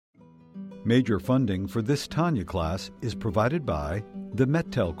Major funding for this Tanya class is provided by the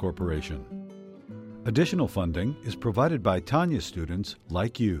Mettel Corporation. Additional funding is provided by Tanya students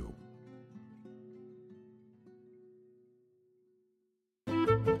like you.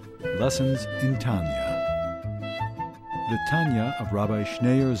 Lessons in Tanya. The Tanya of Rabbi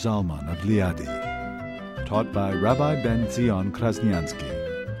Schneur Zalman of Liadi, taught by Rabbi Ben Zion Krasniansky.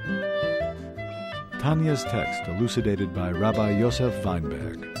 Tanya's text elucidated by Rabbi Yosef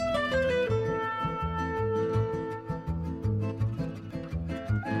Weinberg.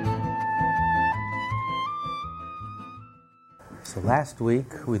 So last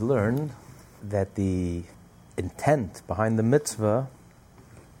week we learned that the intent behind the mitzvah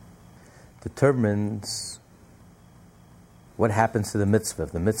determines what happens to the mitzvah.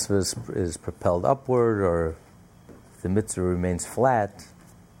 If the mitzvah is propelled upward or if the mitzvah remains flat.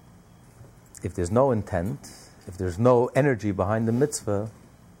 If there's no intent, if there's no energy behind the mitzvah,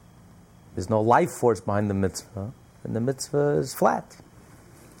 there's no life force behind the mitzvah, then the mitzvah is flat.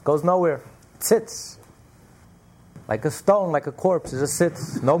 It goes nowhere. It sits. Like a stone, like a corpse, it just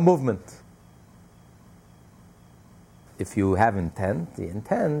sits, no movement. If you have intent, the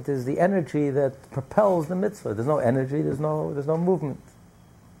intent is the energy that propels the mitzvah. There's no energy, there's no movement.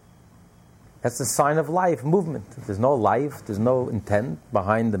 That's the sign of life, movement. If there's no life, there's no intent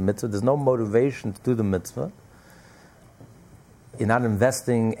behind the mitzvah, there's no motivation to do the mitzvah. You're not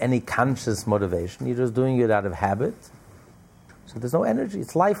investing any conscious motivation, you're just doing it out of habit. So there's no energy,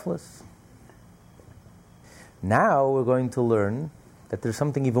 it's lifeless. Now we're going to learn that there's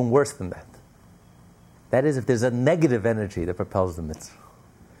something even worse than that. That is, if there's a negative energy that propels the mitzvah.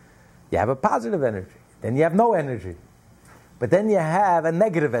 You have a positive energy, then you have no energy. But then you have a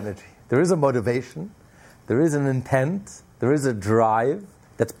negative energy. There is a motivation, there is an intent, there is a drive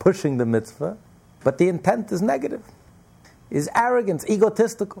that's pushing the mitzvah, but the intent is negative, is arrogance,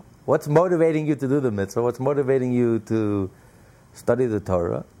 egotistical. What's motivating you to do the mitzvah? What's motivating you to study the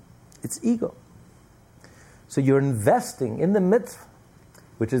Torah? It's ego. So you're investing in the mitzvah,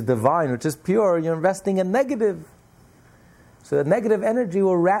 which is divine, which is pure, you're investing in negative. So the negative energy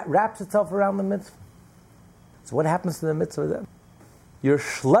will wraps itself around the mitzvah. So what happens to the mitzvah then? You're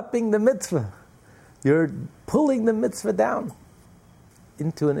schlepping the mitzvah. You're pulling the mitzvah down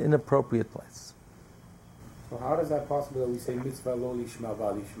into an inappropriate place. So how is that possible that we say mitzvah lo lishma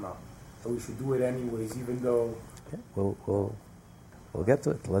va lishma? So we should do it anyways, even though... Okay, we'll get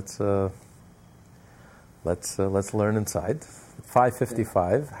to it. Let's learn inside.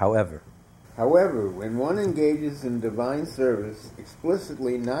 555, however, when one engages in divine service,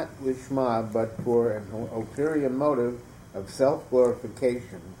 explicitly not lishma, but for an ulterior motive of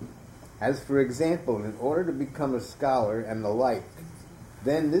self-glorification, as for example, in order to become a scholar and the like,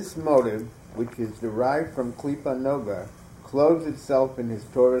 then this motive, which is derived from Klipa Noga, clothes itself in his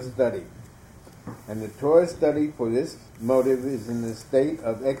Torah study. And the Torah study for this motive is in the state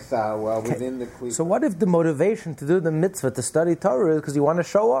of exile while within the Klipa. So what if the motivation to do the mitzvah, to study Torah, is because you want to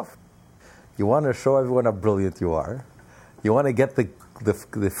show off? You want to show everyone how brilliant you are. You want to get the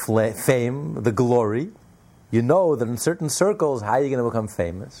fame, the glory. You know that in certain circles, how are you going to become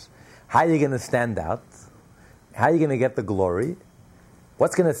famous? How are you going to stand out? How are you going to get the glory?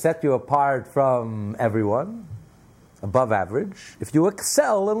 What's going to set you apart from everyone? Above average. If you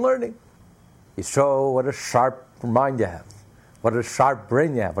excel in learning. You show what a sharp mind you have, what a sharp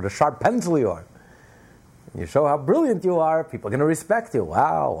brain you have, what a sharp pencil you are. You show how brilliant you are, people are going to respect you.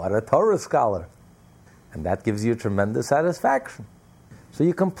 Wow, what a Torah scholar. And that gives you tremendous satisfaction. So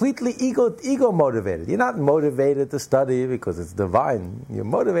you're completely ego motivated. You're not motivated to study because it's divine. You're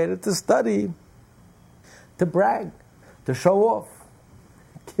motivated to study, to brag, to show off.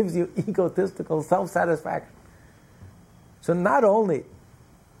 It gives you egotistical self-satisfaction. So not only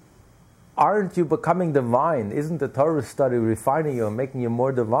aren't you becoming divine, isn't the Torah study refining you and making you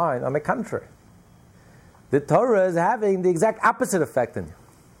more divine? On the contrary, the Torah is having the exact opposite effect on you.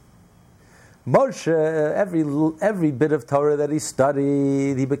 Moshe, every bit of Torah that he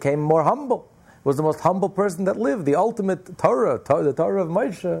studied, he became more humble. He was the most humble person that lived. The ultimate Torah, the Torah of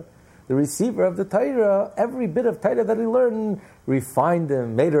Moshe, the receiver of the Torah, every bit of Torah that he learned refined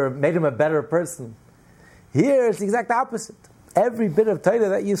him, made him a better person. Here it's the exact opposite. Every bit of Torah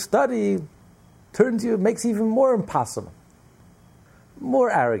that you study makes you even more impossible,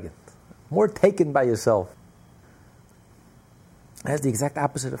 more arrogant, more taken by yourself. It has the exact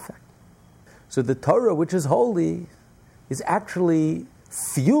opposite effect. So the Torah, which is holy, is actually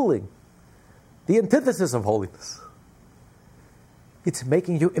fueling the antithesis of holiness. It's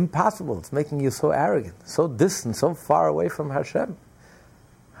making you impossible. It's making you so arrogant, so distant, so far away from Hashem.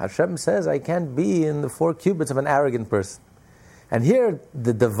 Hashem says, I can't be in the 4 cubits of an arrogant person. And here,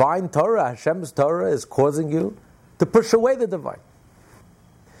 the divine Torah, Hashem's Torah, is causing you to push away the divine.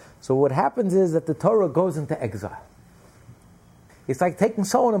 So what happens is that the Torah goes into exile. It's like taking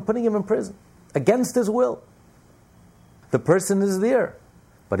someone and putting him in prison, against his will. The person is there,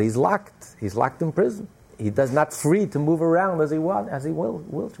 but he's locked. He's locked in prison. He does not free to move around as he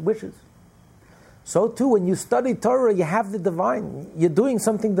wishes. So too, when you study Torah, you have the divine. You're doing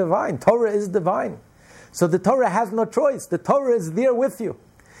something divine. Torah is divine. So the Torah has no choice. The Torah is there with you.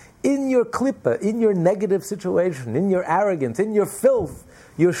 In your klippa, in your negative situation, in your arrogance, in your filth,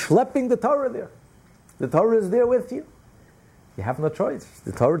 you're schlepping the Torah there. The Torah is there with you. You have no choice.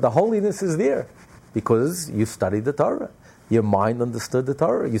 The Torah, the holiness is there because you studied the Torah. Your mind understood the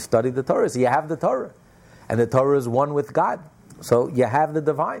Torah. You studied the Torah, so you have the Torah. And the Torah is one with God. So you have the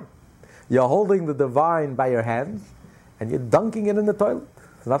divine. You're holding the divine by your hands and you're dunking it in the toilet.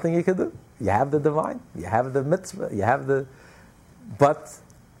 There's nothing you can do. You have the divine. You have the mitzvah. You have the... But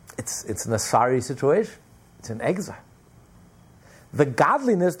it's an asari situation. It's an exile. The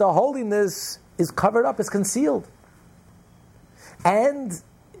godliness, the holiness is covered up, is concealed. And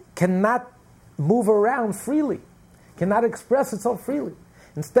cannot move around freely. Cannot express itself freely.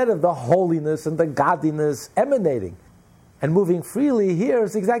 Instead of the holiness and the godliness emanating and moving freely, here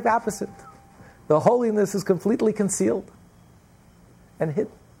it's the exact opposite. The holiness is completely concealed and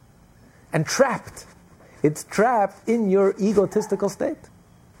hidden and trapped. It's trapped in your egotistical state.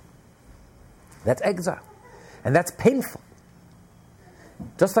 That's exile. And that's painful.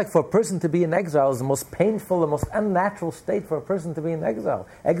 Just like for a person to be in exile is the most painful, the most unnatural state for a person to be in exile.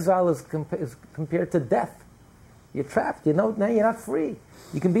 Exile is compared to death. You're trapped. Now you're not free.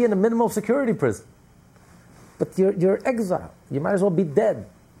 You can be in a minimal security prison. But you're exiled. You might as well be dead.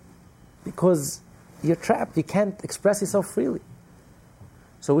 Because you're trapped. You can't express yourself freely.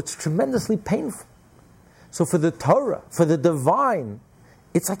 So it's tremendously painful. So for the Torah, for the divine,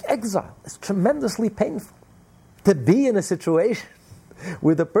 it's like exile. It's tremendously painful. To be in a situation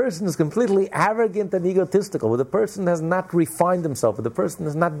where the person is completely arrogant and egotistical, where the person has not refined himself, where the person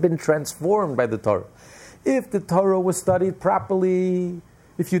has not been transformed by the Torah. If the Torah was studied properly,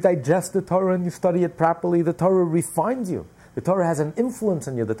 if you digest the Torah and you study it properly, the Torah refines you. The Torah has an influence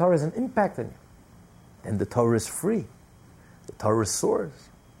on you. The Torah has an impact on you. And the Torah is free. The Torah soars.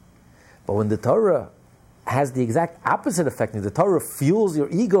 But when the Torah has the exact opposite effect, the Torah fuels your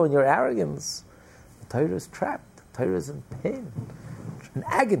ego and your arrogance, the Torah is trapped. The Torah is in pain, in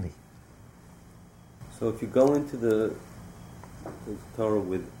agony. So if you go into the Torah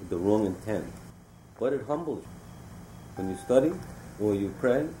with the wrong intent, but it humbles you. When you study or you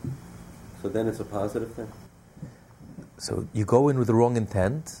pray, so then it's a positive thing. So you go in with the wrong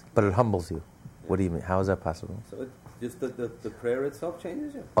intent, but it humbles you. Yeah. What do you mean? How is that possible? So just the prayer itself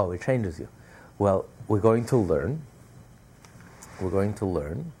changes you. Oh, it changes you. Well, we're going to learn.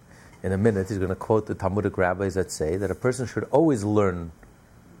 In a minute, he's going to quote the Talmudic rabbis that say that a person should always learn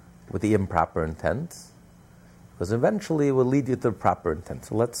with the improper intent, because eventually it will lead you to the proper intent.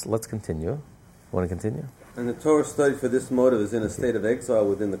 So let's continue. Want to continue? And the Torah study for this motive is in a state of exile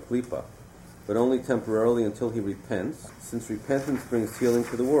within the klipa, but only temporarily until he repents, since repentance brings healing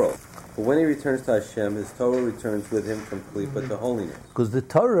to the world. But when he returns to Hashem, his Torah returns with him from klipa to holiness. Because the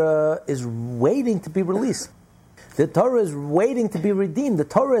Torah is waiting to be released. The Torah is waiting to be redeemed. The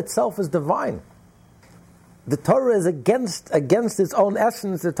Torah itself is divine. The Torah is against its own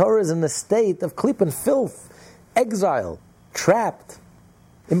essence. The Torah is in a state of klip and filth, exile, trapped,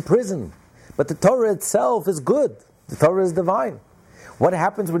 imprisoned. But the Torah itself is good. The Torah is divine. What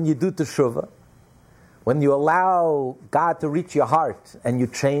happens when you do teshuvah? When you allow God to reach your heart and you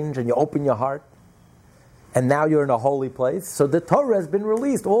change and you open your heart, and now you're in a holy place. So the Torah has been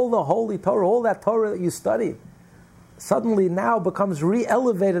released. All the holy Torah, all that Torah that you studied, suddenly now becomes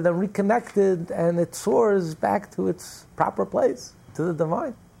re-elevated and reconnected, and it soars back to its proper place, to the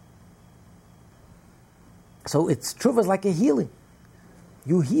divine. So it's teshuvah is like a healing.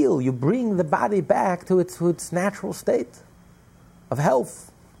 You heal, you bring the body back to its natural state of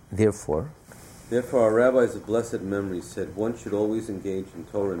health. Therefore, our rabbis of blessed memory said one should always engage in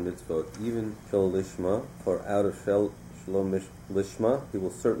Torah and mitzvot, even shel lishma, for out of shel lishma he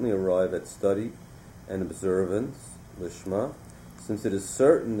will certainly arrive at study and observance, lishma, since it is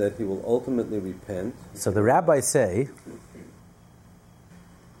certain that he will ultimately repent. So the rabbis say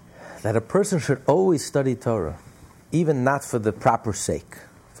that a person should always study Torah, even not for the proper sake,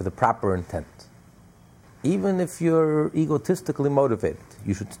 for the proper intent. Even if you're egotistically motivated,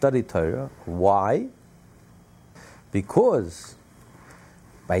 you should study Torah. Why? Because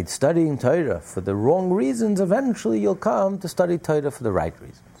by studying Torah for the wrong reasons, eventually you'll come to study Torah for the right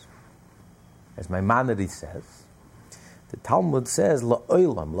reasons. As Maimonides says, The Talmud says,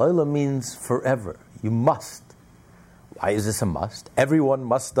 la'olam. La'olam means forever. You must. Why is this a must? Everyone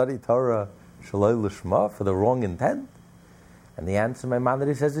must study Torah shaloi lishma for the wrong intent? And the answer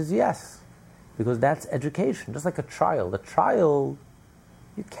Maimonides says is yes. Because that's education. Just like a child. A child,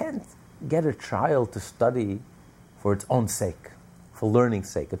 you can't get a child to study for its own sake, for learning's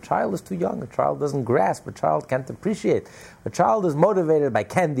sake. A child is too young. A child doesn't grasp. A child can't appreciate. A child is motivated by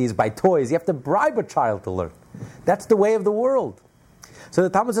candies, by toys. You have to bribe a child to learn. That's the way of the world. So the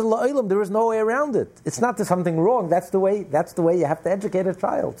Talmud says, La'olam, there is no way around it. It's not that something wrong. That's the way you have to educate a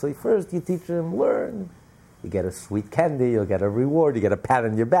child. So first you teach him, learn. You get a sweet candy, you'll get a reward, you get a pat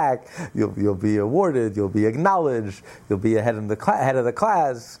on your back, you'll be awarded, you'll be acknowledged, you'll be head of the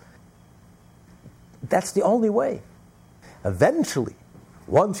class. That's the only way. Eventually,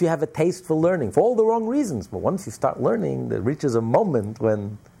 once you have a taste for learning, for all the wrong reasons, but once you start learning, there reaches a moment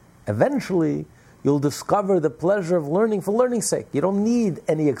when eventually you'll discover the pleasure of learning for learning's sake. You don't need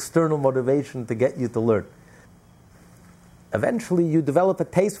any external motivation to get you to learn. Eventually you develop a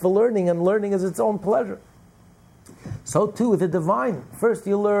taste for learning, and learning is its own pleasure. So too with the divine. First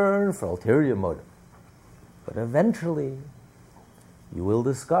you learn for ulterior motive. But eventually you will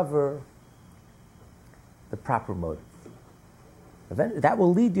discover the proper motive. That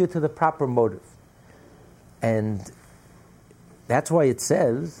will lead you to the proper motive. And that's why it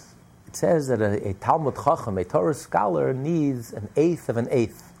says that a Talmud Chacham, a Torah scholar, needs an eighth of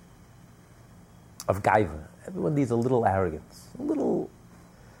gaiva. Everyone needs a little arrogance.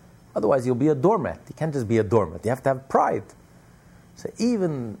 Otherwise you'll be a doormat. You can't just be a doormat. You have to have pride. So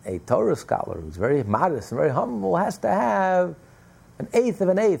even a Torah scholar who's very modest and very humble has to have an eighth,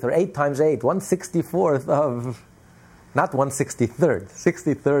 or 8 times 8, 1/64th of, not 1/63rd.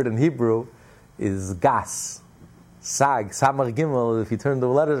 63rd in Hebrew is gas. Sag, Samar Gimel, if you turn the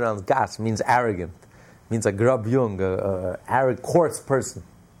letters around, gas means arrogant. Means a grab jung, a coarse person.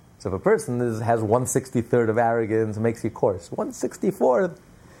 So if a person has 1/63rd of arrogance, it makes you coarse. 1/64th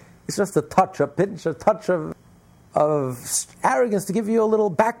is just a touch of arrogance to give you a little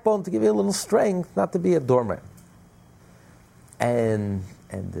backbone, to give you a little strength, not to be a doormat. And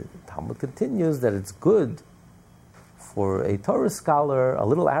the Talmud continues that it's good for a Torah scholar, a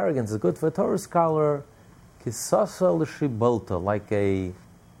little arrogance is good for a Torah scholar, kisasa l'shibolta, like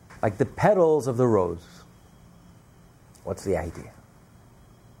the petals of the rose. What's the idea?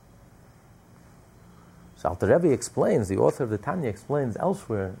 So Alter Rebbe explains, the author of the Tanya explains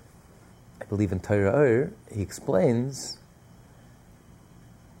elsewhere, I believe in Torah Or, he explains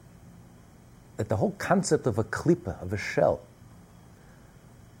that the whole concept of a klipa, of a shell,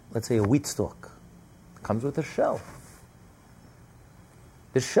 let's say a wheat stalk, comes with a shell.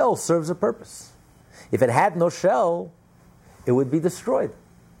 The shell serves a purpose. If it had no shell, it would be destroyed.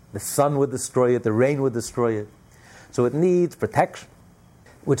 The sun would destroy it, the rain would destroy it. So it needs protection,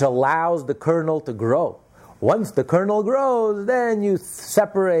 which allows the kernel to grow. Once the kernel grows, then you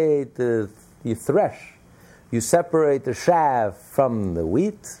separate, you thresh. You separate the chaff from the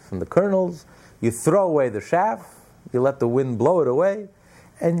wheat, from the kernels. You throw away the chaff. You let the wind blow it away.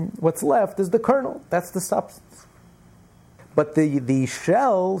 And what's left is the kernel. That's the substance. But the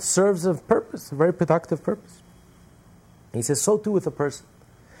shell serves a purpose, a very productive purpose. He says, so too with a person.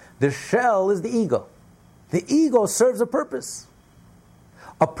 The shell is the ego. The ego serves a purpose.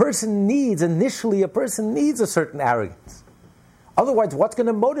 A person needs a certain arrogance. Otherwise, what's going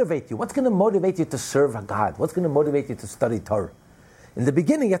to motivate you? What's going to motivate you to serve a God? What's going to motivate you to study Torah? In the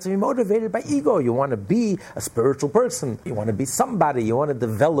beginning, you have to be motivated by ego. You want to be a spiritual person. You want to be somebody. You want to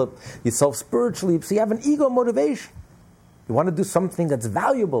develop yourself spiritually. So you have an ego motivation. You want to do something that's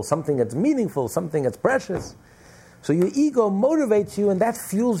valuable, something that's meaningful, something that's precious. So your ego motivates you, and that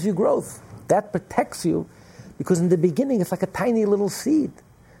fuels your growth. That protects you, because in the beginning, it's like a tiny little seed.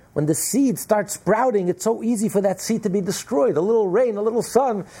 When the seed starts sprouting, it's so easy for that seed to be destroyed. A little rain, a little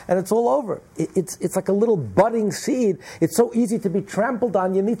sun, and it's all over. It's like a little budding seed. It's so easy to be trampled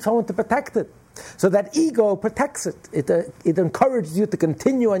on. You need someone to protect it. So that ego protects it. It encourages you to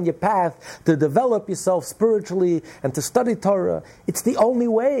continue on your path, to develop yourself spiritually, and to study Torah. It's the only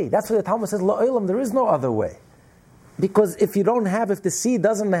way. That's why the Talmud says, La'olam, there is no other way. Because if the seed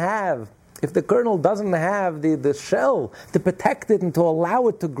doesn't have, if the kernel doesn't have the shell to protect it and to allow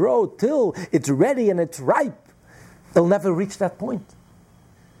it to grow till it's ready and it's ripe, they'll never reach that point.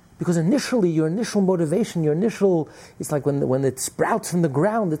 Because initially, your initial motivation, it's like when it sprouts from the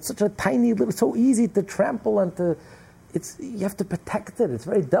ground, it's such a tiny little, so easy to trample and you have to protect it. It's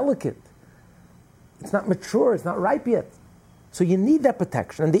very delicate. It's not mature, it's not ripe yet. So you need that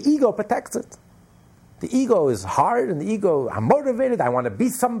protection, and the ego protects it. The ego is hard, and the ego, I'm motivated, I want to be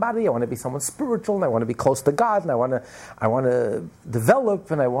somebody, I want to be someone spiritual, and I want to be close to God, and I want to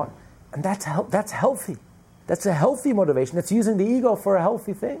develop, and that's healthy. That's a healthy motivation. It's using the ego for a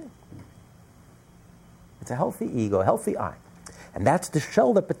healthy thing. It's a healthy ego, a healthy I. And that's the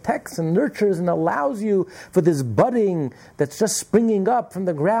shell that protects and nurtures and allows you for this budding that's just springing up from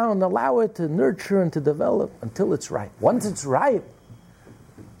the ground, allow it to nurture and to develop until it's ripe. Once it's ripe,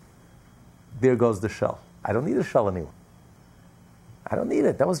 there goes the shell. I don't need a shell anymore. I don't need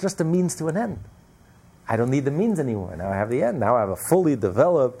it. That was just a means to an end. I don't need the means anymore. Now I have the end. Now I have a fully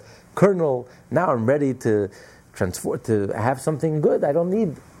developed kernel. Now I'm ready to transform, to have something good. I don't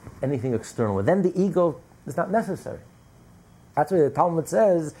need anything external. And then the ego is not necessary. That's why the Talmud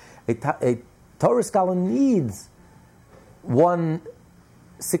says a Torah scholar needs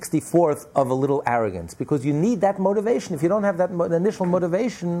 1/64th of a little arrogance, because you need that motivation. If you don't have that initial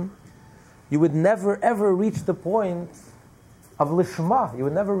motivation, you would never ever reach the point of lishma. You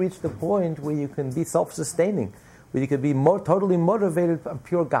would never reach the point where you can be self-sustaining, where you can be totally motivated by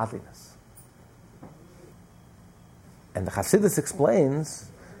pure godliness. And the Chassidus explains,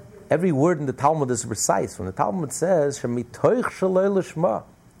 every word in the Talmud is precise. When the Talmud says, "Shemitoich shaloi lishma,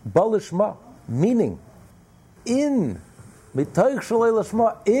 ba lishma," meaning, in mitoich shaloi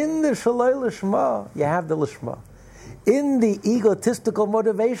lishma, in the shaloi lishma, you have the lishma. In the egotistical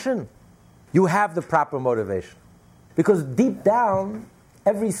motivation, you have the proper motivation. Because deep down,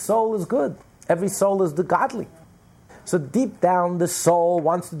 every soul is good. Every soul is the godly. So deep down, the soul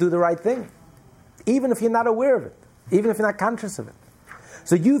wants to do the right thing, even if you're not aware of it, even if you're not conscious of it.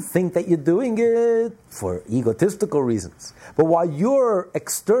 So you think that you're doing it for egotistical reasons. But while you're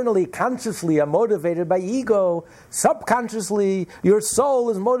externally, consciously are motivated by ego, subconsciously, your soul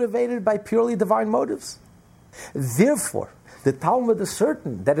is motivated by purely divine motives. Therefore, the Talmud is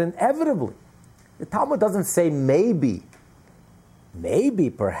certain that inevitably, the Talmud doesn't say maybe,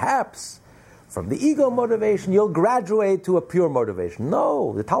 perhaps, from the ego motivation, you'll graduate to a pure motivation.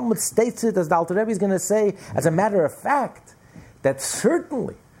 No, the Talmud states it, as the Alter Rebbe is going to say, as a matter of fact, that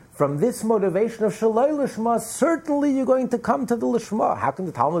certainly from this motivation of shaloi lishma, certainly you're going to come to the lishma. How can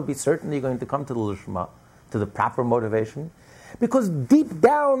the Talmud be certain you're going to come to the lishma, to the proper motivation? Because deep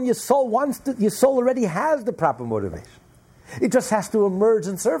down your soul already has the proper motivation. It just has to emerge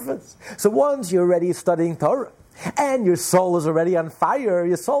and surface. So once you're already studying Torah, and your soul is already on fire,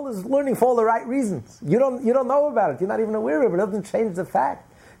 your soul is learning for all the right reasons. You don't know about it. You're not even aware of it. It doesn't change the fact.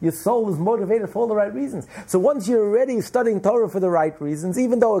 Your soul is motivated for all the right reasons. So once you're already studying Torah for the right reasons,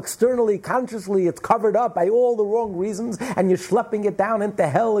 even though externally, consciously, it's covered up by all the wrong reasons, and you're schlepping it down into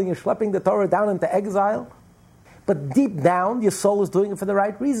hell, and you're schlepping the Torah down into exile, but deep down, your soul is doing it for the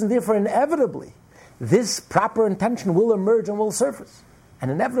right reason. Therefore, inevitably, this proper intention will emerge and will surface. And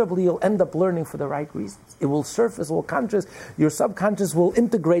inevitably, you'll end up learning for the right reasons. It will surface, it will conscious. Your subconscious will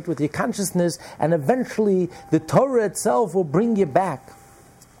integrate with your consciousness, and eventually, the Torah itself will bring you back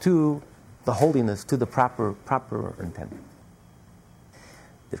to the holiness, to the proper intent.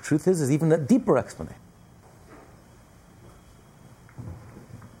 The truth is even a deeper explanation.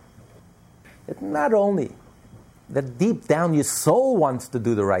 It's not only that deep down your soul wants to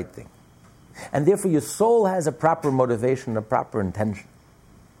do the right thing, and therefore your soul has a proper motivation, a proper intention.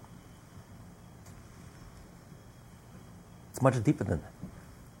 It's much deeper than that.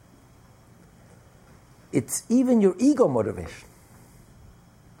 It's even your ego motivation.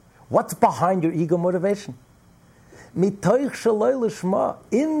 What's behind your ego motivation? Mitoich shaloi lishma,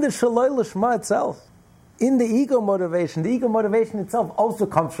 in the shaloi lishma itself, in the ego motivation itself also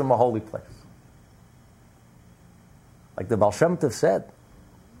comes from a holy place. Like the Baal Shem Tov said,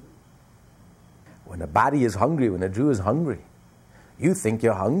 when a body is hungry, when a Jew is hungry, you think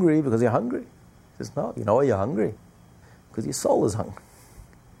you're hungry because you're hungry. He says, no, you know why you're hungry? Because your soul is hungry.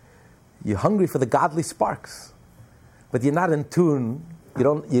 You're hungry for the godly sparks, but you're not in tune.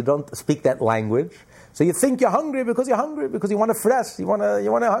 You don't speak that language, so you think you're hungry because you want to fresh, you want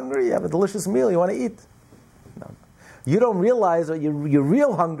to hungry, you have a delicious meal, you want to eat. No. You don't realize what your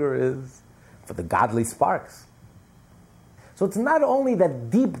real hunger is for the godly sparks. So it's not only that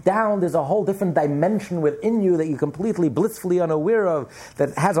deep down there's a whole different dimension within you that you're completely blissfully unaware of,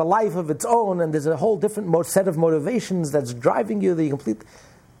 that has a life of its own, and there's a whole different set of motivations that's driving you that you completely.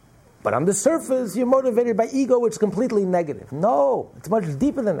 But on the surface, you're motivated by ego, which is completely negative. No, it's much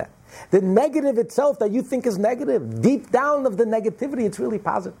deeper than that. The negative itself that you think is negative, deep down of the negativity, it's really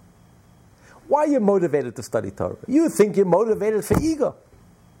positive. Why are you motivated to study Torah? You think you're motivated for ego.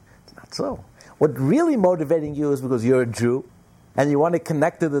 It's not so. What really motivating you is because you're a Jew, and you want to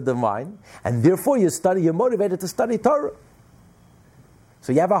connect to the divine, and therefore you're motivated to study Torah.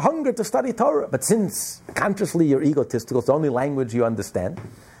 So you have a hunger to study Torah, but since consciously you're egotistical, it's the only language you understand,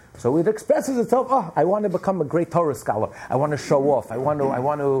 so it expresses itself, I want to become a great Torah scholar. I want to show off. I want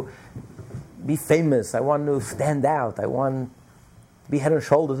to be famous. I want to stand out. I want to be head and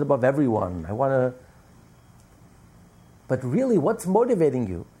shoulders above everyone. But really, what's motivating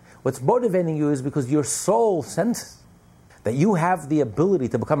you? What's motivating you is because your soul senses that you have the ability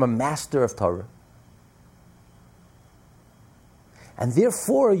to become a master of Torah. And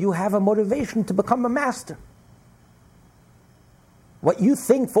therefore, you have a motivation to become a master. What you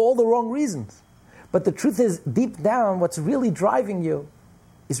think for all the wrong reasons. But the truth is, deep down, what's really driving you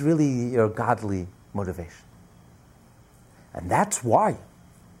is really your godly motivation. And that's why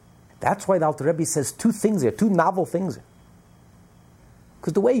the Alter Rebbe says two things here, two novel things here.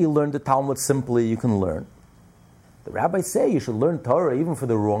 Because the way you learn the Talmud simply, you can learn. The rabbis say you should learn Torah even for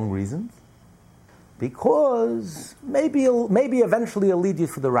the wrong reasons, because maybe eventually it'll lead you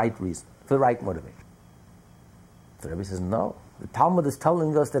for the right reason, for the right motivation. The Rebbe says, no. The Talmud is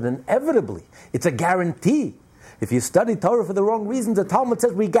telling us that inevitably, it's a guarantee. If you study Torah for the wrong reasons, the Talmud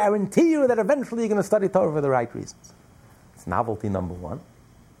says, we guarantee you that eventually you're going to study Torah for the right reasons. It's novelty number one.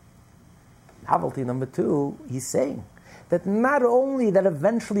 Novelty number two, he's saying that not only that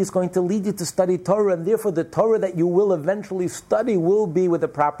eventually it's going to lead you to study Torah, and therefore the Torah that you will eventually study will be with the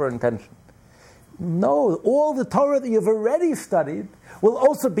proper intention. No, all the Torah that you've already studied will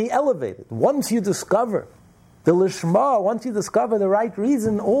also be elevated. Once you discover the Lishma, once you discover the right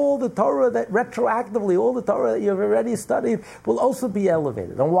reason, all the Torah that retroactively, all the Torah that you've already studied will also be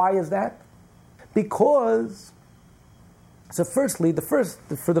elevated. And why is that? Because, so firstly,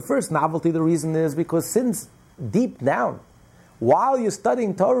 for the first novelty, the reason is because since deep down, while you're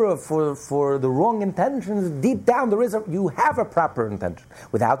studying Torah for the wrong intentions, deep down you have a proper intention.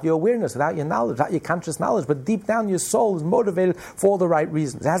 Without your awareness, without your knowledge, without your conscious knowledge, but deep down your soul is motivated for all the right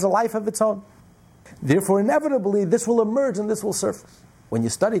reasons. It has a life of its own. Therefore, inevitably, this will emerge and this will surface. When you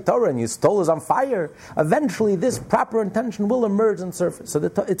study Torah and your soul is on fire, eventually this proper intention will emerge and surface. So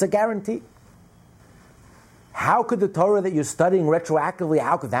it's a guarantee. How could the Torah that you're studying retroactively,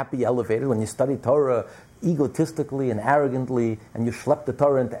 how could that be elevated when you study Torah egotistically and arrogantly and you schlep the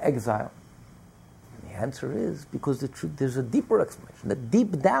Torah into exile? And the answer is because there's a deeper explanation. That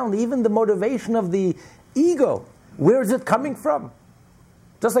deep down, even the motivation of the ego, where is it coming from?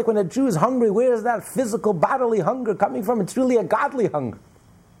 Just like when a Jew is hungry, where is that physical, bodily hunger coming from? It's really a godly hunger.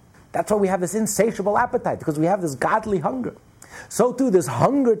 That's why we have this insatiable appetite, because we have this godly hunger. So too, this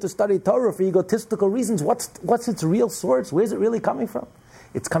hunger to study Torah for egotistical reasons, what's its real source? Where's it really coming from?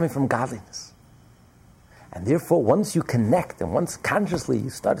 It's coming from godliness. And therefore, once you connect, and once consciously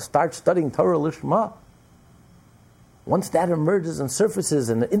you start studying Torah Lishma, once that emerges and surfaces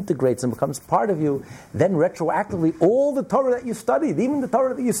and integrates and becomes part of you, then retroactively, all the Torah that you studied, even the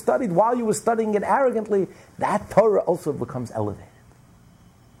Torah that you studied while you were studying it arrogantly, that Torah also becomes elevated.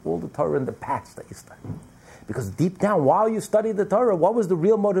 All the Torah in the past that you studied. Because deep down, while you studied the Torah, what was the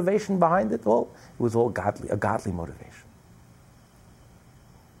real motivation behind it? Well, it was all godly, a godly motivation.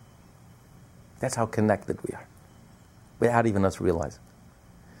 That's how connected we are, without even us realizing.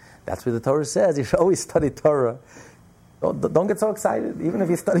 That's what the Torah says. You should always study Torah. Don't get so excited. Even if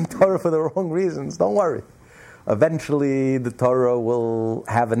you're studying Torah for the wrong reasons, don't worry. Eventually, the Torah will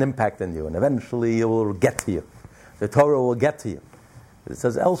have an impact on you, and eventually it will get to you. The Torah will get to you. It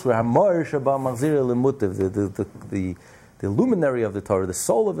says elsewhere, the luminary of the Torah, the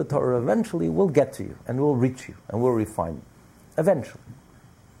soul of the Torah, eventually will get to you, and will reach you, and will refine you. Eventually.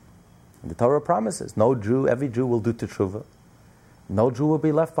 And the Torah promises, every Jew will do teshuvah. No Jew will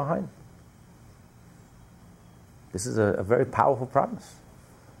be left behind. This is a very powerful promise.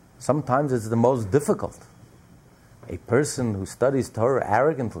 Sometimes it's the most difficult. A person who studies Torah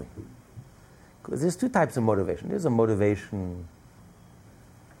arrogantly. Because there's two types of motivation. There's a motivation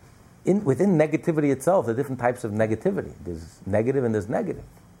within negativity itself. There are different types of negativity. There's negative and there's negative.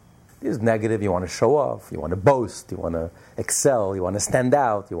 There's negative, you want to show off, you want to boast, you want to excel, you want to stand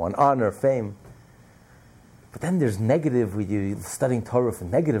out, you want honor, fame. But then there's negative where you're studying Torah for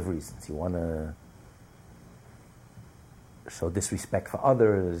negative reasons. You want to show disrespect for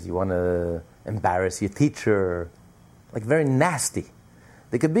others, you want to embarrass your teacher, like very nasty.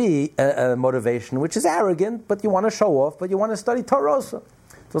 There could be a motivation which is arrogant, but you want to show off, but you want to study Torah also.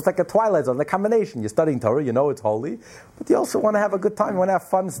 So it's like a twilight zone, the combination. You're studying Torah, you know it's holy, but you also want to have a good time, you want to have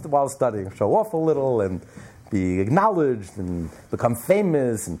fun while studying, show off a little and be acknowledged and become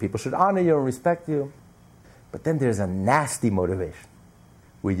famous, and people should honor you and respect you. But then there's a nasty motivation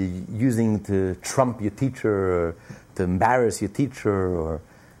where you're using to trump your teacher or to embarrass your teacher, or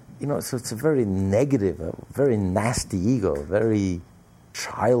so it's a very negative, a very nasty ego, very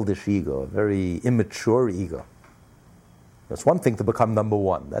childish ego, a very immature ego. It's one thing to become number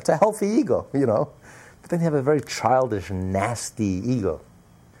one. That's a healthy ego, But then you have a very childish, nasty ego.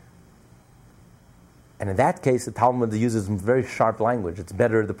 And in that case, the Talmud uses very sharp language. It's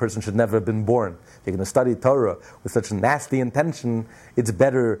better the person should never have been born. If you're going to study Torah with such a nasty intention, it's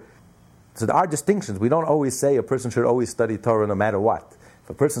better. So there are distinctions. We don't always say a person should always study Torah no matter what. If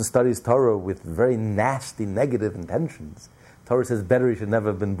a person studies Torah with very nasty, negative intentions, Torah says better he should never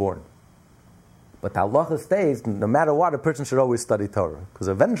have been born. But the halacha states, no matter what, a person should always study Torah. Because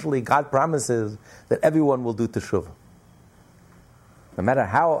eventually God promises that everyone will do teshuvah. No matter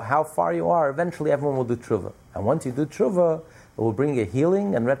how far you are, eventually everyone will do teshuvah. And once you do teshuvah, it will bring a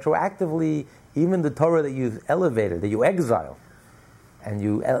healing, and retroactively, even the Torah that you've elevated, that you exiled, and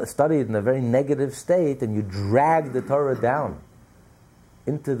you studied in a very negative state, and you drag the Torah down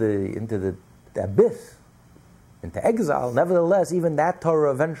into the abyss, into exile, nevertheless, even that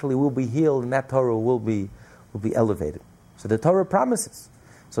Torah eventually will be healed, and that Torah will be elevated. So the Torah promises.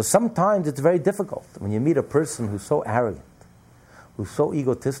 So sometimes it's very difficult when you meet a person who's so arrogant, who's so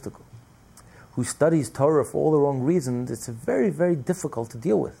egotistical, who studies Torah for all the wrong reasons. It's very, very difficult to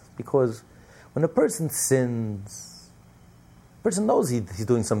deal with, because when a person sins, the person knows he's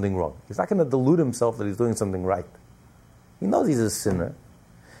doing something wrong. He's not going to delude himself that he's doing something right. He knows he's a sinner.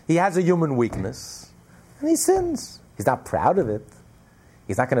 He has a human weakness. And he sins. He's not proud of it.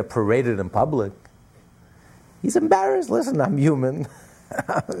 He's not going to parade it in public. He's embarrassed. Listen, I'm human.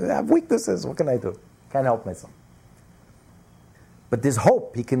 I have weaknesses. What can I do? Can't help myself. But there's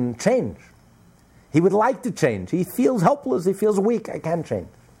hope. He can change. He would like to change. He feels helpless. He feels weak. I can't change.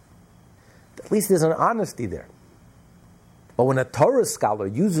 At least there's an honesty there. But when a Torah scholar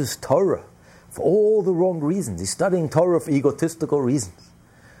uses Torah for all the wrong reasons, he's studying Torah for egotistical reasons,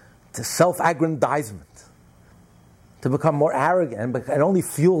 to self-aggrandizement, to become more arrogant, and it only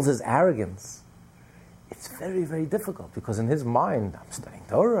fuels his arrogance. It's very, very difficult, because in his mind, I'm studying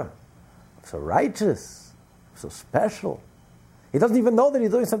Torah, I'm so righteous, I'm so special. He doesn't even know that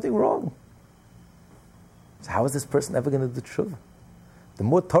he's doing something wrong. So how is this person ever going to do tshuva? The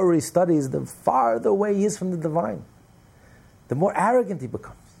more Torah he studies, the farther away he is from the divine. The more arrogant he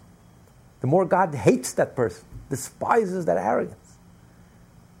becomes. The more God hates that person, despises that arrogance.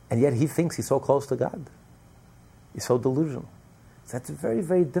 And yet he thinks he's so close to God. He's so delusional. So that's very,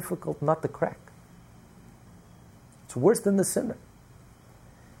 very difficult not to crack. It's worse than the sinner.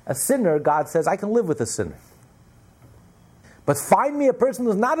 A sinner, God says, I can live with a sinner. But find me a person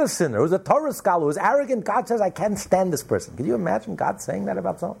who's not a sinner, who's a Torah scholar, who's arrogant. God says, I can't stand this person. Can you imagine God saying that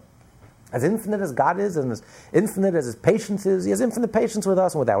about someone? As infinite as God is, and as infinite as his patience is, he has infinite patience with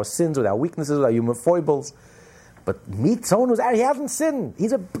us, and with our sins, with our weaknesses, with our human foibles. But meet someone who's arrogant. He hasn't sinned.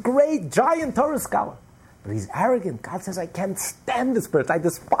 He's a great, giant Torah scholar. But he's arrogant. God says, I can't stand this person. I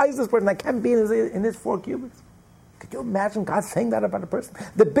despise this person. I can't be in his 4 cubits. Could you imagine God saying that about a person?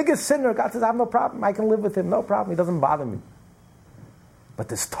 The biggest sinner, God says, I have no problem. I can live with him. No problem. He doesn't bother me. But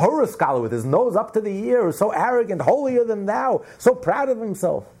this Torah scholar with his nose up to the ear, who's so arrogant, holier than thou, so proud of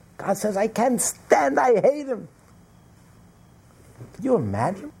himself, God says, I can't stand, I hate him. Could you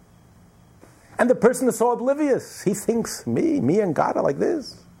imagine? And the person is so oblivious. He thinks, me and God are like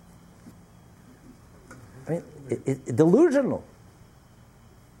this. I mean, it's delusional.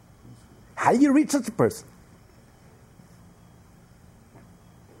 How do you reach such a person?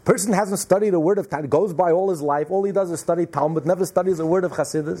 Person hasn't studied a word of Talmud, goes by all his life, all he does is study Talmud, never studies a word of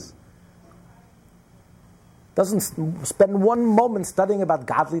Chassidus. Doesn't spend one moment studying about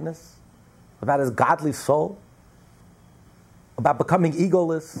godliness, about his godly soul, about becoming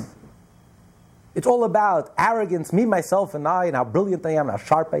egoless. It's all about arrogance, me, myself, and I, and how brilliant I am, how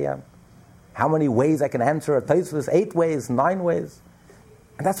sharp I am, how many ways I can answer a Tosfos, 8 ways, 9 ways.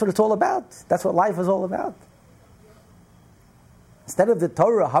 And that's what it's all about. That's what life is all about. Instead of the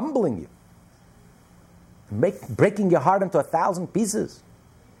Torah humbling you, breaking your heart into 1,000 pieces,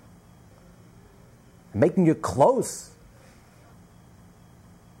 and making you close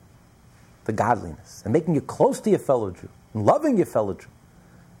to godliness, and making you close to your fellow Jew, and loving your fellow Jew,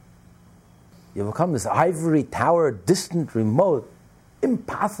 you become this ivory tower, distant, remote,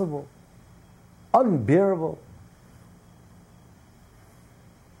 impossible, unbearable.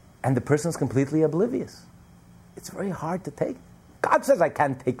 And the person is completely oblivious. It's very hard to take. God says, I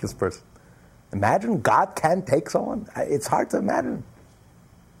can't take this person. Imagine God can't take someone. It's hard to imagine.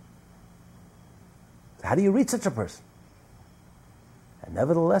 How do you reach such a person? And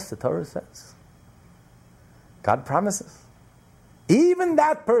nevertheless, the Torah says, God promises. Even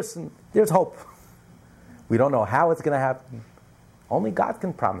that person, there's hope. We don't know how it's going to happen. Only God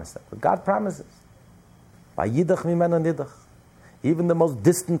can promise that. But God promises. By yidach mimenu nidach. even the most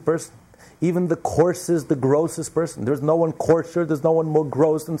distant person, even the coarsest, the grossest person. There's no one coarser, there's no one more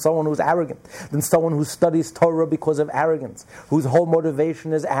gross than someone who's arrogant, than someone who studies Torah because of arrogance, whose whole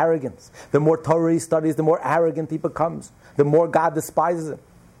motivation is arrogance. The more Torah he studies, the more arrogant he becomes, the more God despises him.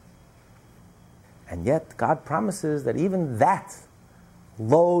 And yet God promises that even that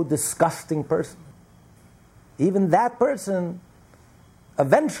low, disgusting person, even that person,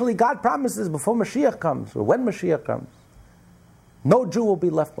 eventually God promises before Mashiach comes, or when Mashiach comes, no Jew will be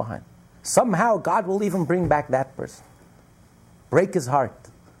left behind. Somehow God will even bring back that person, break his heart,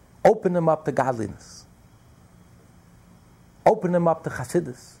 open him up to godliness, open him up to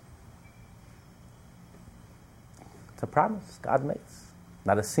Chassidus. It's a promise God makes.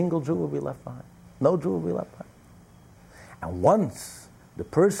 Not a single Jew will be left behind. No Jew will be left behind. And once the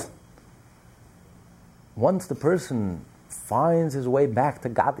person finds his way back to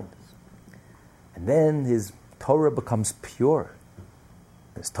godliness, and then his Torah becomes pure,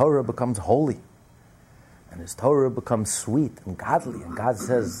 his Torah becomes holy, and his Torah becomes sweet and godly, and God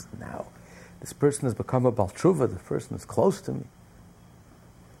says, now, this person has become a Baal Tshuva, this person is close to me.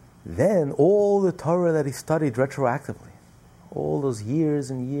 Then all the Torah that he studied retroactively, all those years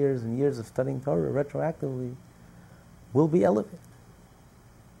and years and years of studying Torah retroactively, will be elevated.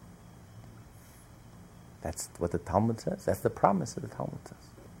 That's what the Talmud says. That's the promise that the Talmud says.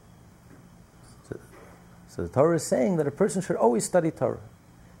 So the Torah is saying that a person should always study Torah,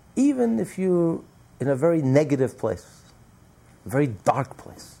 even if you're in a very negative place, a very dark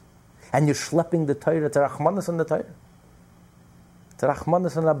place, and you're schlepping the Torah. It's a Rachmanis on the Torah. It's a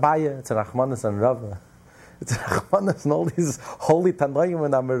Rachmanis on Abaya. It's a Rachmanis on Rava. It's a Rachmanis on all these holy Tanoim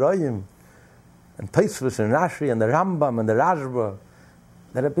and Amoraim, and Tosfos and Rashi and the Rambam and the Rashba,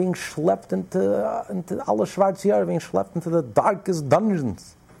 that are being schlepped into Allah Shvarz Yar, being schlepped into the darkest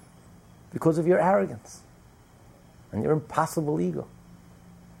dungeons because of your arrogance and your impossible ego.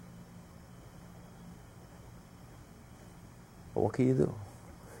 But what can you do?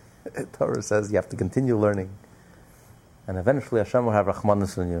 The Torah says you have to continue learning, and eventually Hashem will have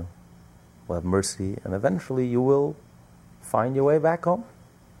Rachmanis on you, will have mercy, and eventually you will find your way back home.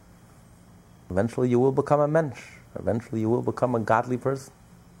 Eventually you will become a mensch. Eventually you will become a godly person.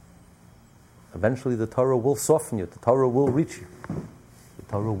 Eventually the Torah will soften you. The Torah will reach you. The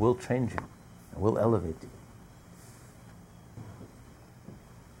Torah will change you and will elevate you.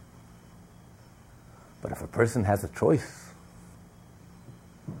 But if a person has a choice,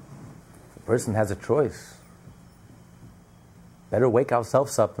 better wake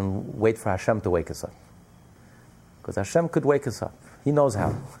ourselves up and wait for Hashem to wake us up. Because Hashem could wake us up. He knows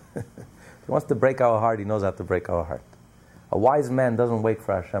how. If He wants to break our heart, He knows how to break our heart. A wise man doesn't wait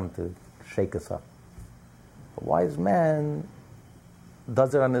for Hashem to shake us up. A wise man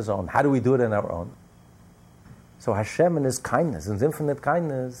does it on his own. How do we do it on our own? So Hashem, in His kindness, in His infinite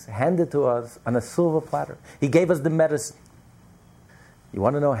kindness, handed to us on a silver platter. He gave us the medicine. You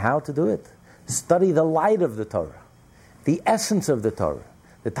want to know how to do it? Study the light of the Torah, the essence of the Torah.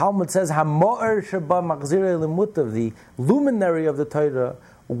 The Talmud says, "Hamo'er sheba machzirei lemutav," the luminary of the Torah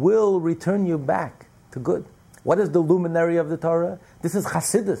will return you back to good. What is the luminary of the Torah? This is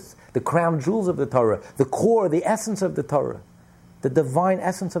Chassidus, the crown jewels of the Torah, the core, the essence of the Torah, the divine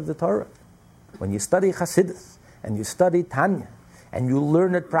essence of the Torah. When you study Chassidus, and you study Tanya, and you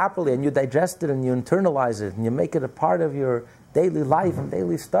learn it properly, and you digest it, and you internalize it, and you make it a part of your daily life and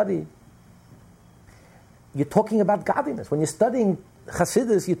daily study, you're talking about godliness. When you're studying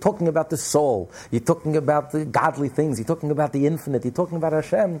Chassidus, you're talking about the soul, you're talking about the godly things, you're talking about the infinite, you're talking about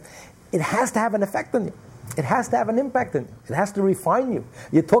Hashem. It has to have an effect on you. It has to have an impact on you. It has to refine you.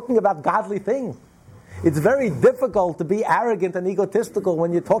 You're talking about godly things. It's very difficult to be arrogant and egotistical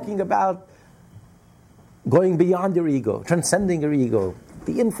when you're talking about going beyond your ego, transcending your ego,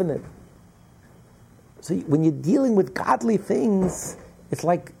 the infinite. So when you're dealing with godly things, it's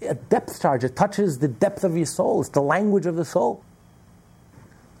like a depth charge. It touches the depth of your soul. It's the language of the soul.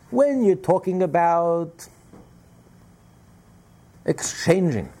 When you're talking about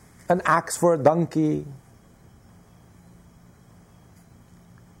exchanging an axe for a donkey,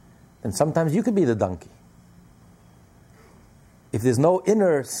 and sometimes you could be the donkey. If there's no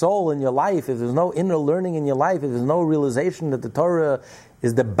inner soul in your life, if there's no inner learning in your life, if there's no realization that the Torah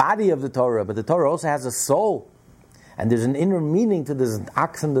is the body of the Torah, but the Torah also has a soul, and there's an inner meaning to this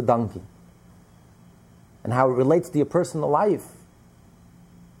ox and the donkey, and how it relates to your personal life.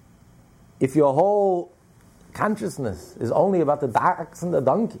 If your whole consciousness is only about the ox and the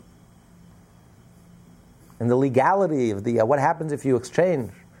donkey, and the legality of the what happens if you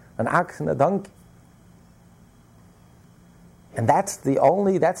exchange an ox and a donkey, and that's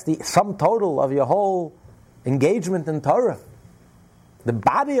the sum total of your whole engagement in Torah, the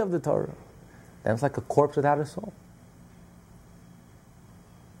body of the Torah, then it's like a corpse without a soul.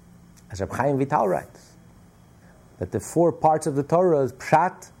 As Reb Chaim Vital writes, that the 4 parts of the Torah is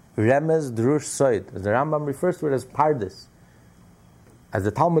Pshat, Remez, Drush, Soid. As the Rambam refers to it as Pardes. As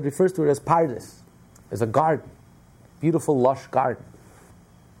the Talmud refers to it as Pardes. As a garden. Beautiful, lush garden.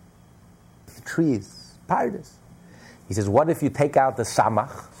 Trees. Pardes. He says, what if you take out the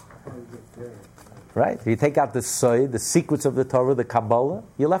Samach? Right? If you take out the Soid, the secrets of the Torah, the Kabbalah,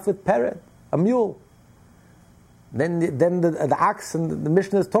 you're left with Pered, a mule. Then the ox, and the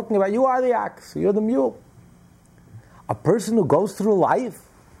Mishnah is talking about, you are the ox, you're the mule. A person who goes through life,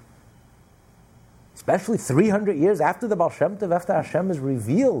 especially 300 years after the Baal Shem Tov, after Hashem has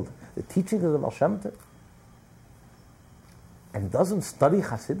revealed the teachings of the Baal Shem Tov, and doesn't study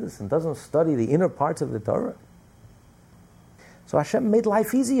Chassidus, and doesn't study the inner parts of the Torah. So Hashem made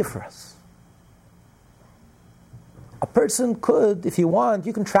life easier for us. A person could, if you want,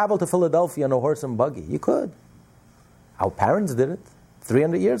 you can travel to Philadelphia on a horse and buggy. You could. Our parents did it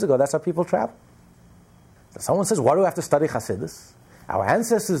 300 years ago. That's how people travel. So someone says, why do we have to study Chassidus? Our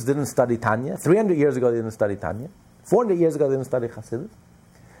ancestors didn't study Tanya. 300 years ago, they didn't study Tanya. 400 years ago, they didn't study Chassidus.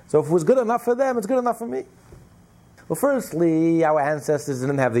 So if it was good enough for them, it's good enough for me. Well, firstly, our ancestors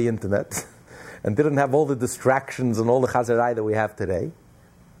didn't have the internet and didn't have all the distractions and all the chazarai that we have today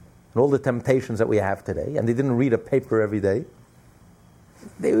and all the temptations that we have today, and they didn't read a paper every day.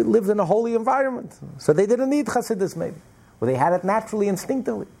 They lived in a holy environment, so they didn't need Chassidus maybe. Or they had it naturally,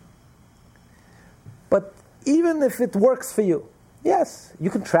 instinctively. But even if it works for you, yes, you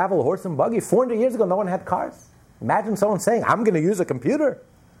can travel horse and buggy. 400 years ago, no one had cars. Imagine someone saying, I'm going to use a computer.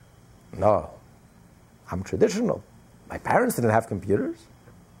 No, I'm traditional. My parents didn't have computers.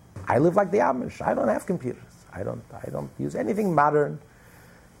 I live like the Amish. I don't have computers. I don't use anything modern.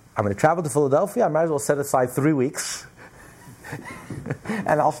 I'm going to travel to Philadelphia. I might as well set aside 3 weeks.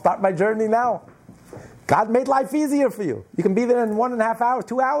 And I'll start my journey now. God made life easier for you. You can be there in 1.5 hours,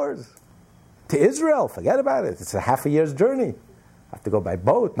 2 hours. To Israel, forget about it. It's a half a year's journey. I have to go by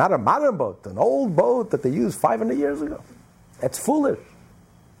boat, not a modern boat, an old boat that they used 500 years ago. That's foolish.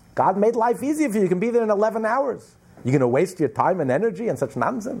 God made life easier for you. You can be there in 11 hours. You're going to waste your time and energy on such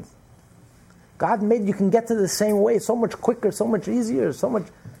nonsense. God made you can get to the same way so much quicker, so much easier, so much.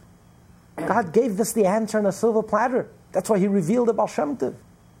 God gave us the answer on a silver platter. That's why He revealed the Baal Shem Tov.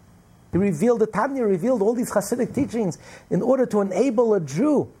 He revealed the Tanya, revealed all these Hasidic teachings in order to enable a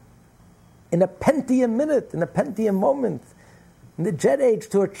Jew in a Pentium minute, in a Pentium moment, in the jet age,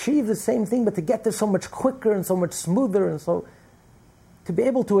 to achieve the same thing, but to get there so much quicker and so much smoother, and so to be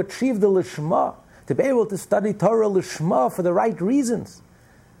able to achieve the Lishma, to be able to study Torah Lishma for the right reasons.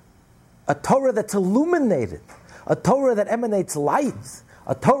 A Torah that's illuminated, a Torah that emanates light,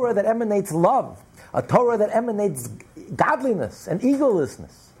 a Torah that emanates love, a Torah that emanates godliness and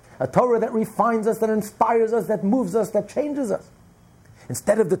egolessness, a Torah that refines us, that inspires us, that moves us, that changes us.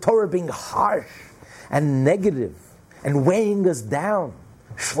 Instead of the Torah being harsh and negative and weighing us down,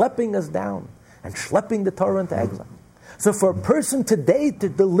 schlepping us down, and schlepping the Torah into exile. So for a person today to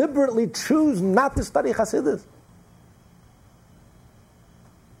deliberately choose not to study Chassidus,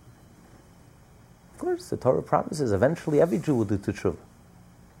 of course, the Torah promises eventually every Jew will do teshuvah.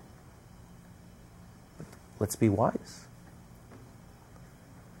 Let's be wise.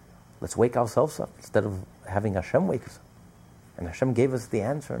 Let's wake ourselves up instead of having Hashem wake us up. And Hashem gave us the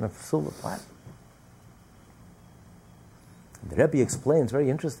answer in a silver platter. The Rebbe explains very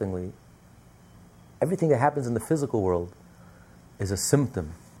interestingly, everything that happens in the physical world is a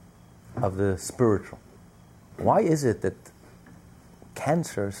symptom of the spiritual. Why is it that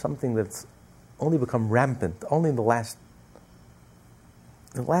cancer is something that's only become rampant only in the last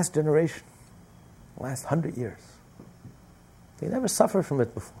generation, the last 100 years? They never suffered from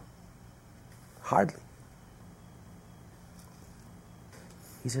it before. Hardly.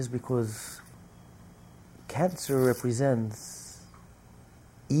 He says because cancer represents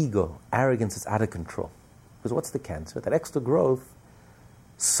ego, arrogance is out of control. Because what's the cancer? That extra growth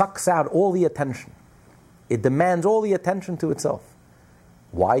sucks out all the attention. It demands all the attention to itself.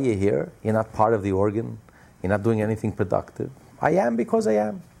 Why are you here? You're not part of the organ. You're not doing anything productive. I am because I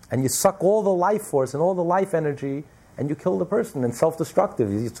am. And you suck all the life force and all the life energy and you kill the person. And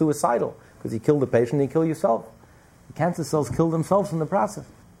self-destructive. You're suicidal. Because you kill the patient, you kill yourself. The cancer cells kill themselves in the process.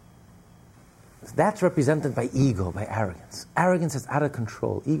 So that's represented by ego, by arrogance. Arrogance is out of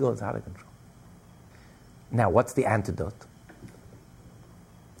control. Ego is out of control. Now, what's the antidote?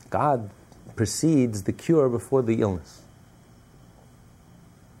 God precedes the cure before the illness.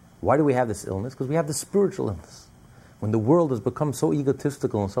 Why do we have this illness? Because we have the spiritual illness. When the world has become so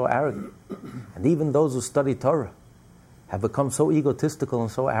egotistical and so arrogant, and even those who study Torah have become so egotistical and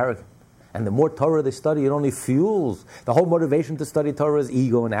so arrogant. And the more Torah they study, it only fuels. The whole motivation to study Torah is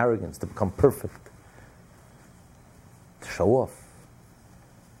ego and arrogance, to become perfect, to show off,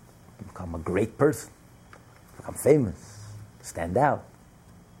 to become a great person, to become famous, to stand out.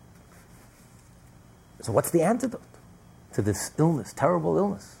 So what's the antidote to this illness, terrible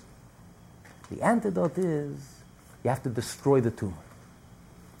illness? The antidote is you have to destroy the tumor.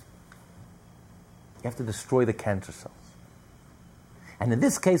 You have to destroy the cancer cells. And in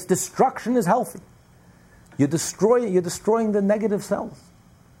this case, destruction is healthy. You're destroying the negative cells.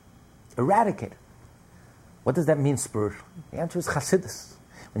 Eradicate it. What does that mean spiritually? The answer is Chassidus.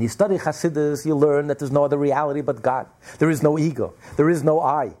 When you study Chassidus, you learn that there's no other reality but God. There is no ego. There is no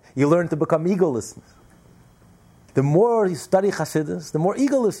I. You learn to become egoless. The more you study Chassidus, the more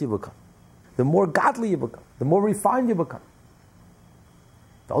egoless you become. The more godly you become. The more refined you become.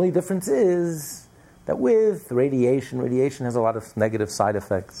 The only difference is that with radiation has a lot of negative side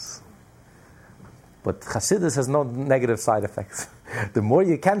effects. But Chassidus has no negative side effects. The more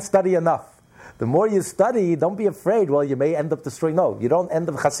you can study enough, the more you study, don't be afraid, well, you may end up destroying. No, you don't end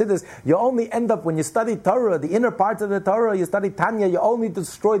up Chassidus. You only end up, when you study Torah, the inner parts of the Torah, you study Tanya, you only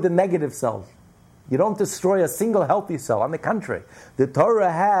destroy the negative cells. You don't destroy a single healthy cell. On the contrary, the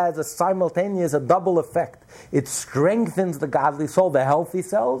Torah has a double effect. It strengthens the godly soul, the healthy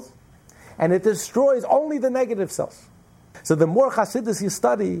cells, and it destroys only the negative cells. So the more Chassidus you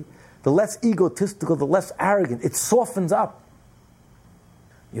study, the less egotistical, the less arrogant. It softens up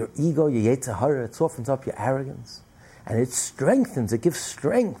your ego, your Yetzer Hara. It softens up your arrogance. And it strengthens, it gives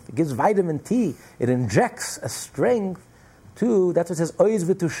strength. It gives vitamin T. It injects a strength to, that's what it says, Oiz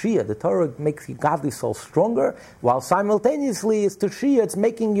v'tushia. The Torah makes your godly soul stronger, while simultaneously it's tushia, it's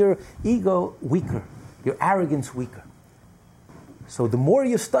making your ego weaker, your arrogance weaker. So the more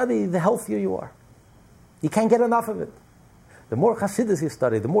you study, the healthier you are. You can't get enough of it. The more Chassidus you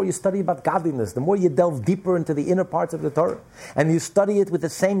study, the more you study about godliness, the more you delve deeper into the inner parts of the Torah. And you study it with the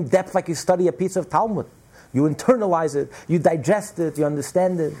same depth like you study a piece of Talmud. You internalize it, you digest it, you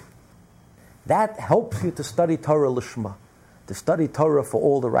understand it. That helps you to study Torah Lishma, to study Torah for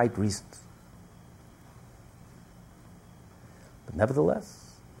all the right reasons. But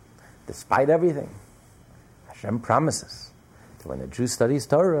nevertheless, despite everything, Hashem promises that when a Jew studies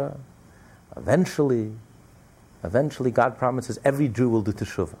Torah, eventually God promises every Jew will do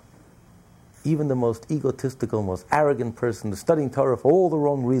teshuvah. Even the most egotistical, most arrogant person is studying Torah for all the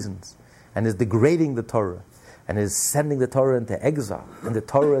wrong reasons and is degrading the Torah and is sending the Torah into exile. And the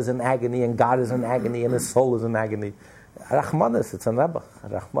Torah is in agony and God is in agony and his soul is in agony. Rachmanis, it's an Rebbe.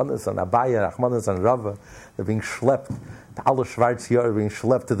 Rachmanis and Abaya, Rachmanis and Rava. They're being schlepped to Alle Schwarz Yar, being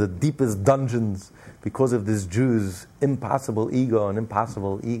schlepped to the deepest dungeons because of this Jew's impossible ego and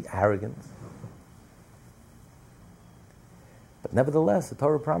impossible arrogance. But nevertheless, the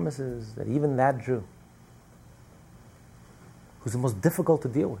Torah promises that even that Jew, who's the most difficult to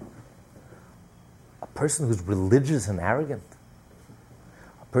deal with, a person who's religious and arrogant,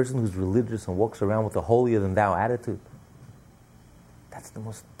 a person who's religious and walks around with a holier-than-thou attitude, that's the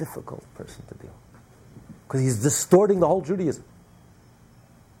most difficult person to deal with. Because he's distorting the whole Judaism.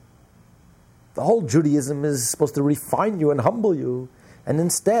 The whole Judaism is supposed to refine you and humble you. And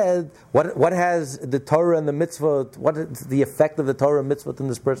instead, what has the Torah and the mitzvot, what is the effect of the Torah and mitzvot in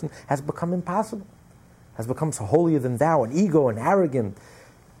this person, has become impossible. Has become so holier than thou, and ego and arrogant.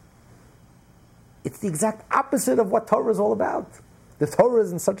 It's the exact opposite of what Torah is all about. The Torah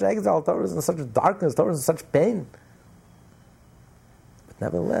is in such exile, Torah is in such darkness, Torah is in such pain. But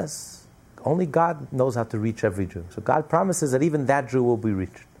nevertheless, only God knows how to reach every Jew. So God promises that even that Jew will be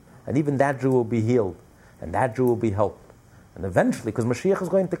reached. And even that Jew will be healed. And that Jew will be helped. And eventually, because Mashiach is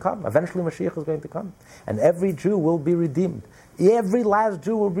going to come, and every Jew will be redeemed. Every last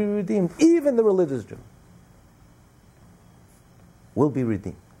Jew will be redeemed. Even the religious Jew will be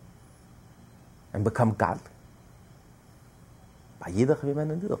redeemed and become godly.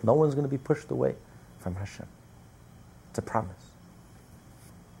 No one's going to be pushed away from Hashem. It's a promise.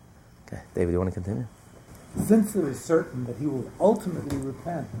 Okay, David, you want to continue? Since it is certain that he will ultimately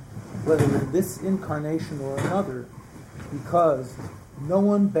repent, whether in this incarnation or another, because no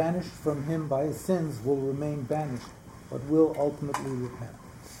one banished from him by his sins will remain banished, but will ultimately repent.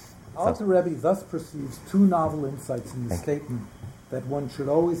 Alter Rebbe thus perceives two novel insights in the statement that one should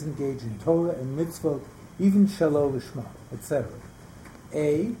always engage in Torah and mitzvot, even Shalom Lishma, etc.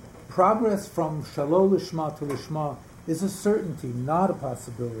 A. Progress from Shalom Lishma to Lishma is a certainty, not a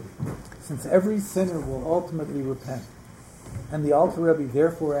possibility, since every sinner will ultimately repent. And the Alter Rebbe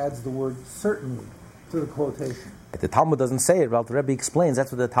therefore adds the word certainly to the quotation. The Talmud doesn't say it, but the Rebbe explains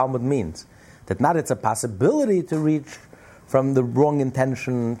that's what the Talmud means. That not it's a possibility to reach from the wrong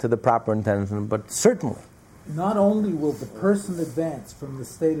intention to the proper intention, but certainly. Not only will the person advance from the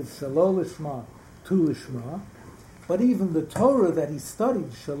state of Shelo Lishma to Lishma, but even the Torah that he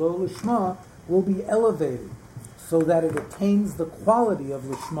studied, Shelo Lishma, will be elevated so that it attains the quality of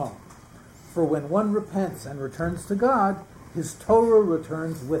Lishma. For when one repents and returns to God, his Torah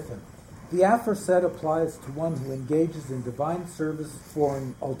returns with him. The aforesaid applies to one who engages in divine service for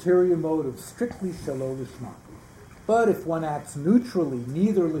an ulterior mode of strictly Shelo Lishma. But if one acts neutrally,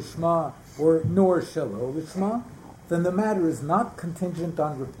 neither Lishma nor Shelo Lishma, then the matter is not contingent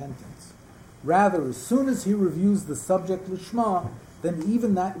on repentance. Rather, as soon as he reviews the subject Lishma, then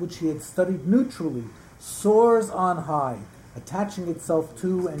even that which he had studied neutrally soars on high, attaching itself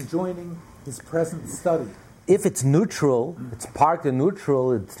to and joining his present study. If it's neutral, it's parked in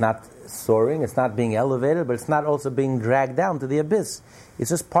neutral, it's not soaring, it's not being elevated, but it's not also being dragged down to the abyss. It's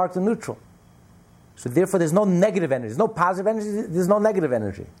just parked in neutral. So therefore there's no negative energy, there's no positive energy, there's no negative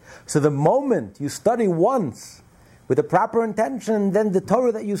energy. So the moment you study once with the proper intention, then the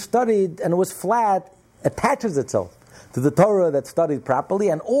Torah that you studied and it was flat attaches itself to the Torah that's studied properly,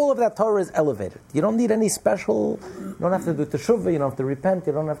 and all of that Torah is elevated. You don't need any special, you don't have to do teshuvah, you don't have to repent,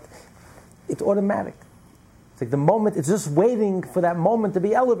 you don't have to, it's automatic. It's like the moment, it's just waiting for that moment to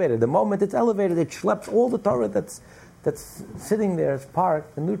be elevated. The moment it's elevated, it schleps all the Torah that's sitting there, it's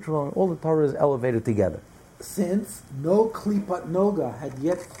parked, the neutral, and all the Torah is elevated together. Since no Klipat Noga had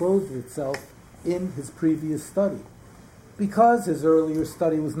yet clothed itself in his previous study. Because his earlier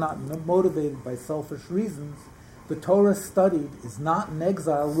study was not motivated by selfish reasons, the Torah studied is not in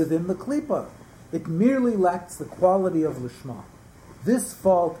exile within the Klipa. It merely lacks the quality of Lishma. This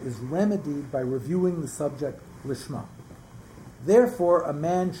fault is remedied by reviewing the subject Lishma. Therefore, a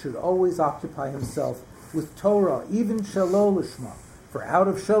man should always occupy himself with Torah, even Shelo Lishma, for out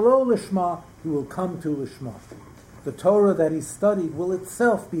of Shelo Lishma he will come to Lishma. The Torah that he studied will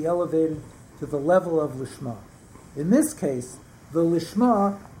itself be elevated to the level of Lishma. In this case, the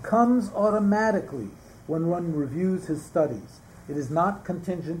Lishma comes automatically when one reviews his studies. It is not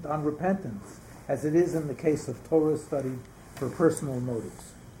contingent on repentance, as it is in the case of Torah studied for personal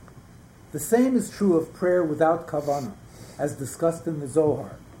motives. The same is true of prayer without kavanah, as discussed in the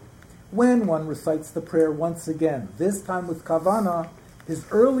Zohar. When one recites the prayer once again, this time with kavanah, his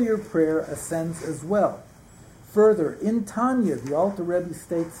earlier prayer ascends as well. Further, in Tanya, the Alter Rebbe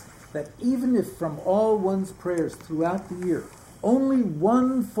states that even if from all one's prayers throughout the year, only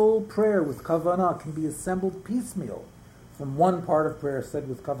one full prayer with kavanah can be assembled piecemeal, from one part of prayer said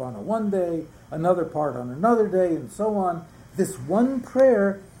with kavanah one day, another part on another day, and so on, this one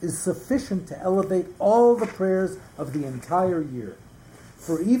prayer is sufficient to elevate all the prayers of the entire year.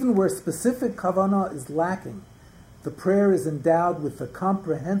 For even where specific kavanah is lacking, the prayer is endowed with the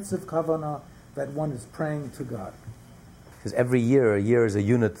comprehensive kavanah that one is praying to God. Because every year, a year is a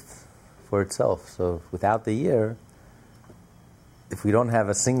unit for itself. So without the year, if we don't have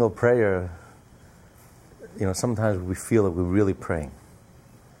a single prayer, sometimes we feel that we're really praying.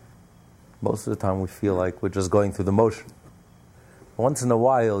 Most of the time we feel like we're just going through the motion. Once in a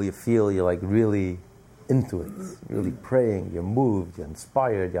while you feel you're like really into it, really praying, you're moved, you're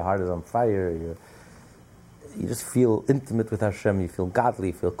inspired, your heart is on fire, you just feel intimate with Hashem, you feel godly,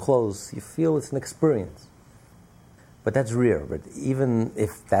 you feel close, you feel it's an experience. But that's rare. But even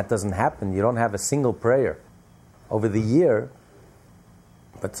if that doesn't happen, you don't have a single prayer over the year,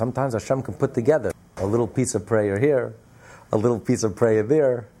 but sometimes Hashem can put together a little piece of prayer here, a little piece of prayer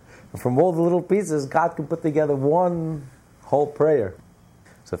there, and from all the little pieces, God can put together one whole prayer.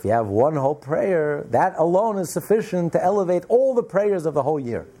 So if you have one whole prayer, that alone is sufficient to elevate all the prayers of the whole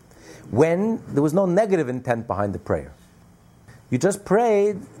year. When there was no negative intent behind the prayer. You just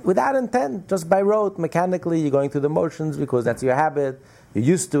prayed without intent, just by rote, mechanically, you're going through the motions because that's your habit, you're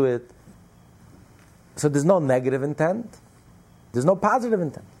used to it. So there's no negative intent, there's no positive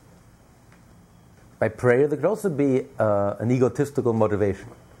intent. By prayer, there could also be an egotistical motivation.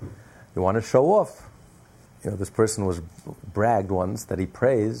 You want to show off. This person was bragged once that he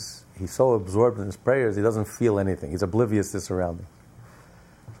prays, he's so absorbed in his prayers, he doesn't feel anything. He's oblivious to his surroundings.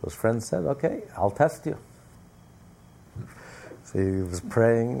 So his friend said, okay, I'll test you. So he was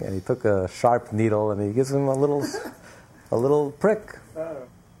praying, and he took a sharp needle, and he gives him a little prick.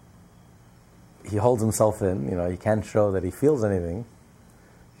 He holds himself in, he can't show that he feels anything.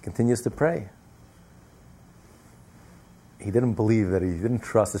 He continues to pray. He didn't believe that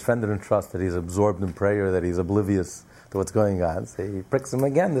his friend didn't trust that he's absorbed in prayer, that he's oblivious to what's going on. So he pricks him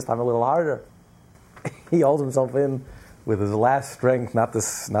again, this time a little harder. He holds himself in with his last strength, not to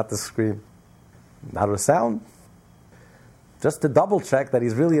scream, not a sound. Just to double check that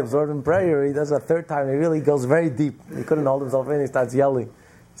he's really absorbed in prayer, he does a third time, he really goes very deep. He couldn't hold himself in, he starts yelling.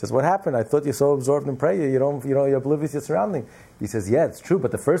 He says, what happened? I thought you're so absorbed in prayer, you're oblivious to your surrounding. He says, yeah, it's true,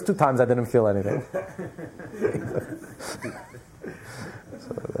 but the first 2 times I didn't feel anything.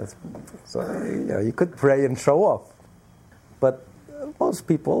 You could pray and show off. But most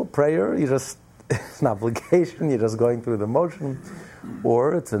people, prayer, it's an obligation, you're just going through the motion,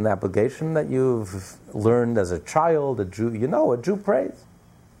 or it's an obligation that you've learned as a child, a Jew. A Jew prays.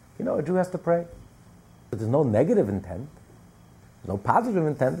 A Jew has to pray. But there's no negative intent. There's no positive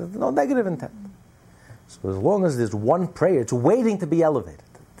intent. There's no negative intent. So as long as there's one prayer, it's waiting to be elevated.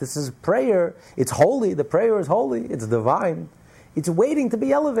 This is prayer. It's holy. The prayer is holy. It's divine. It's waiting to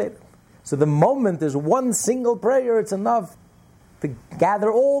be elevated. So the moment there's one single prayer, it's enough to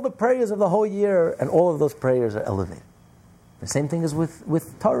gather all the prayers of the whole year, and all of those prayers are elevated. The same thing is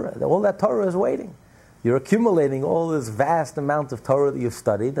with Torah. All that Torah is waiting. You're accumulating all this vast amount of Torah that you've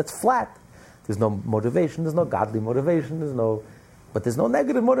studied that's flat. There's no motivation, there's no godly motivation, but there's no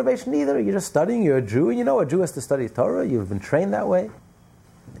negative motivation either. You're just studying, you're a Jew, and a Jew has to study Torah. You've been trained that way.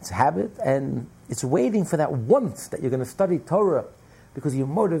 It's habit, and it's waiting for that once that you're going to study Torah, because you're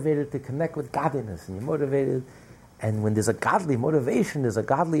motivated to connect with godliness, and you're motivated. And when there's a godly motivation, there's a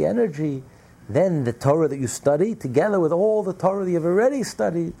godly energy, then the Torah that you study, together with all the Torah that you've already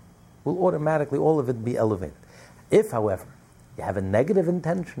studied, will automatically, all of it, be elevated. If, however, you have a negative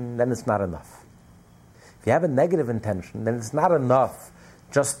intention, then it's not enough. If you have a negative intention, then it's not enough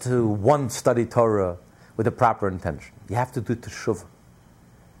just to study Torah with a proper intention. You have to do teshuvah.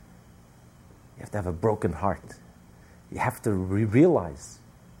 You have to have a broken heart. You have to realize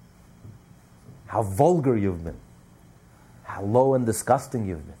how vulgar you've been, how low and disgusting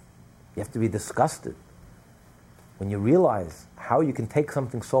you've been. You have to be disgusted when you realize how you can take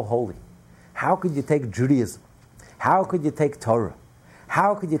something so holy. How could you take Judaism? How could you take Torah?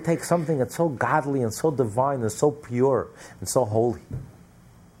 How could you take something that's so godly and so divine and so pure and so holy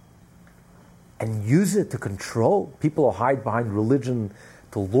and use it to control people who hide behind religion,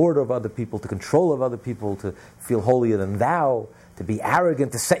 to lord over other people, to control of other people, to feel holier than thou, to be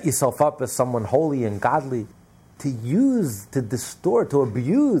arrogant, to set yourself up as someone holy and godly, to use, to distort, to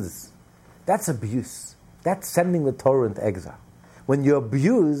abuse? That's abuse. That's sending the Torah into exile. When you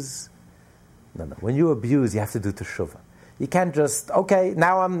abuse, when you abuse, you have to do teshuvah. You can't just,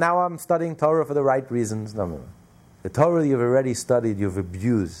 now I'm studying Torah for the right reasons. No. The Torah you've already studied, you've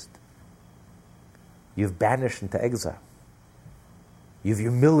abused. You've banished into exile. You've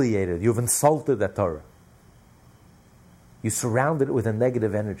humiliated. You've insulted that Torah. You surrounded it with a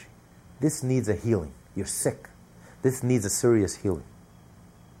negative energy. This needs a healing. You're sick. This needs a serious healing.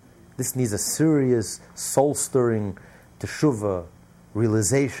 This needs a serious, soul-stirring teshuvah,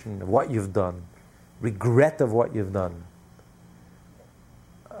 realization of what you've done, regret of what you've done,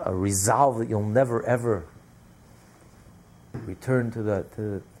 a resolve that you'll never ever return to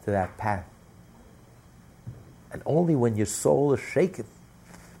that path. And only when your soul is shaken,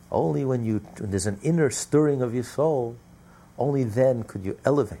 only when there's an inner stirring of your soul, only then could you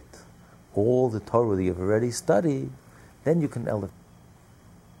elevate all the Torah that you've already studied. Then you can elevate.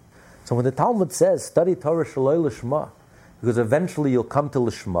 So when the Talmud says, study Torah shaloi lishma, because eventually you'll come to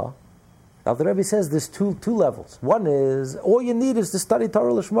lishma, now the Rebbe says there's two levels. One is, all you need is to study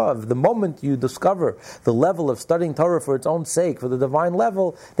Torah lishma. The moment you discover the level of studying Torah for its own sake, for the divine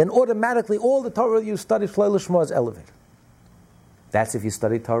level, then automatically all the Torah you study shaloi lishma is elevated. That's if you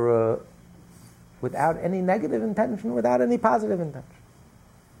study Torah without any negative intention, without any positive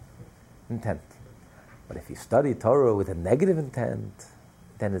intent. But if you study Torah with a negative intent,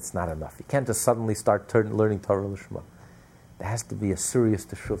 then it's not enough. You can't just suddenly start learning Torah Lishma. There has to be a serious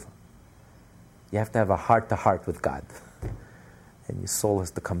teshuvah. You have to have a heart-to-heart with God. And your soul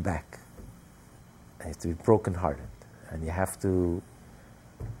has to come back. And you have to be broken-hearted. And you have to,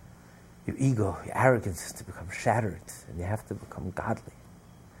 your ego, your arrogance has to become shattered. And you have to become godly.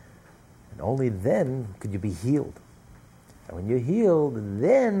 And only then could you be healed. And when you're healed,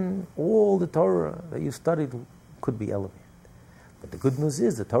 then all the Torah that you studied could be elevated. But the good news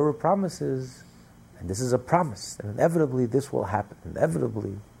is, the Torah promises, and this is a promise, and inevitably this will happen.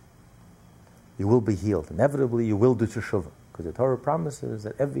 Inevitably, you will be healed. Inevitably, you will do teshuvah. Because the Torah promises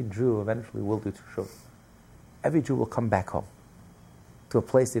that every Jew eventually will do teshuvah. Every Jew will come back home to a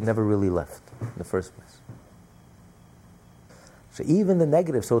place they never really left in the first place. So even the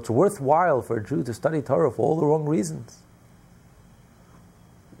negative, so it's worthwhile for a Jew to study Torah for all the wrong reasons.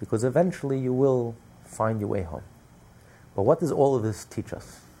 Because eventually you will find your way home. But what does all of this teach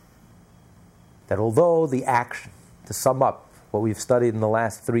us? That although the action, to sum up what we've studied in the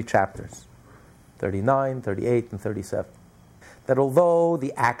last 3 chapters, 39, 38, and 37, that although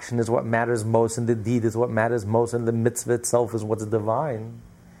the action is what matters most, and the deed is what matters most, and the mitzvah itself is what's divine,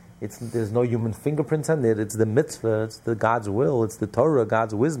 there's no human fingerprints on it. It's the mitzvah, it's the God's will, it's the Torah,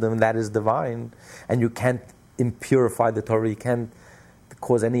 God's wisdom, that is divine. And you can't impurify the Torah, you can't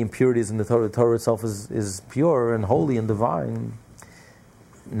cause any impurities in the Torah. The Torah itself is pure and holy and divine.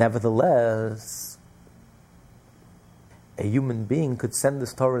 Nevertheless, a human being could send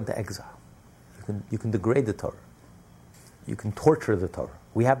this Torah into exile. You can degrade the Torah. You can torture the Torah.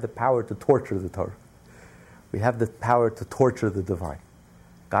 We have the power to torture the Torah. We have the power to torture the divine.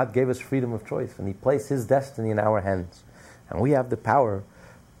 God gave us freedom of choice, and He placed His destiny in our hands. And we have the power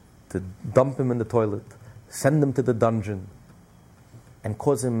to dump him in the toilet, send him to the dungeon, and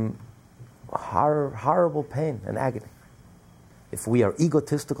cause him horrible pain and agony. If we are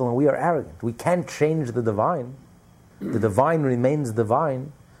egotistical and we are arrogant, we can't change the divine. The divine remains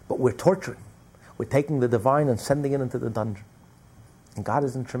divine, but we're torturing. We're taking the divine and sending it into the dungeon. And God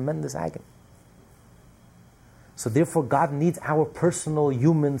is in tremendous agony. So therefore, God needs our personal,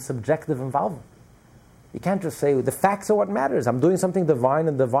 human, subjective involvement. You can't just say, the facts are what matters. I'm doing something divine,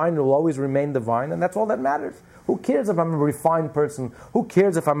 and divine will always remain divine, and that's all that matters. Who cares if I'm a refined person? Who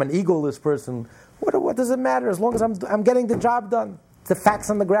cares if I'm an egoless person? What does it matter as long as I'm getting the job done? The facts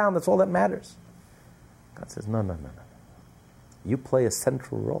on the ground, that's all that matters. God says, no. You play a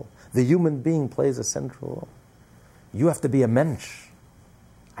central role. The human being plays a central role. You have to be a mensch.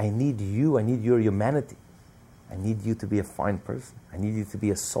 I need you. I need your humanity. I need you to be a fine person. I need you to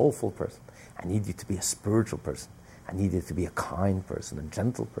be a soulful person. I need you to be a spiritual person. I need you to be a kind person, a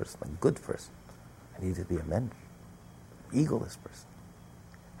gentle person, a good person. I need you to be a mensch, egoless person.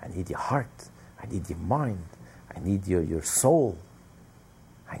 I need your heart. I need your mind. I need your soul.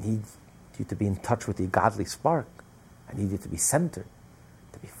 I need you to be in touch with your godly spark. I need you to be centered,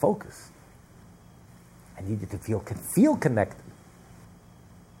 to be focused. I need you to feel connected.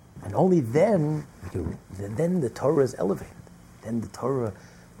 And only then the Torah is elevated. Then the Torah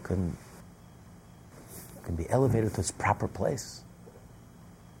can be elevated to its proper place.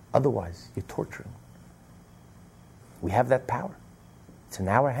 Otherwise, you're torturing. We have that power. It's in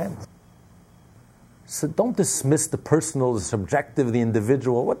our hands. So don't dismiss the personal, the subjective, the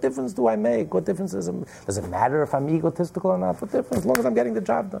individual. What difference do I make? What difference does it matter if I'm egotistical or not? What difference? As long as I'm getting the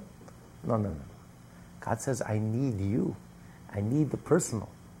job done. No. God says, I need you. I need the personal.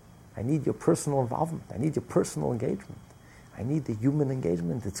 I need your personal involvement. I need your personal engagement. I need the human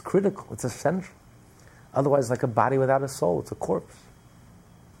engagement. It's critical. It's essential. Otherwise, like a body without a soul, it's a corpse.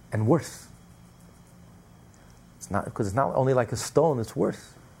 And worse. Because it's not only like a stone, it's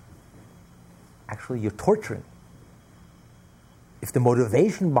worse. Actually, you're torturing. If the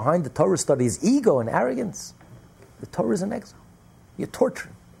motivation behind the Torah study is ego and arrogance, the Torah is an exile. You're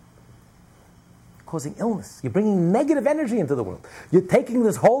torturing. Causing illness. You're bringing negative energy into the world. You're taking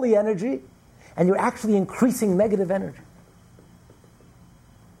this holy energy and you're actually increasing negative energy,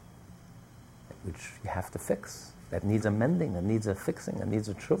 which you have to fix. That needs amending, that needs a fixing, that needs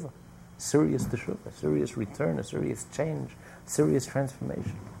a tshuva. Serious tshuva, a serious return, a serious change, serious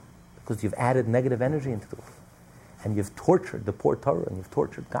transformation. Because you've added negative energy into the world. And you've tortured the poor Torah and you've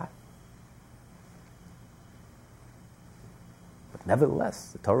tortured God. But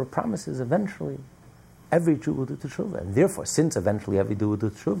nevertheless, the Torah promises eventually every Jew will do teshuvah. And therefore, since eventually every Jew will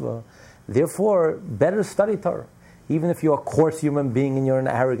do teshuvah, therefore, better study Torah. Even if you're a coarse human being and you're an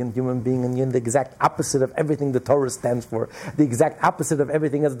arrogant human being and you're the exact opposite of everything the Torah stands for, the exact opposite of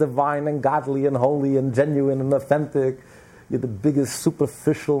everything that's divine and godly and holy and genuine and authentic, you're the biggest,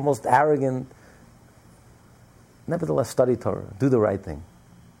 superficial, most arrogant. Nevertheless, study Torah. Do the right thing.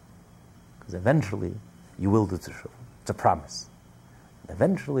 Because eventually, you will do teshuvah. It's a promise. And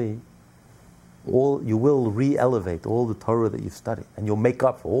eventually, you will re-elevate all the Torah that you've studied, and you'll make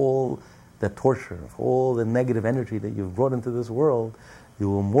up for all the torture, all the negative energy that you've brought into this world. You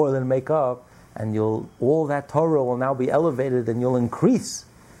will more than make up, and all that Torah will now be elevated, and you'll increase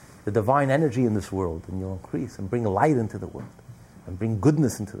the divine energy in this world, and you'll increase and bring light into the world, and bring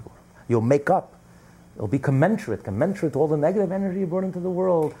goodness into the world. You'll make up. It'll be commensurate to all the negative energy you brought into the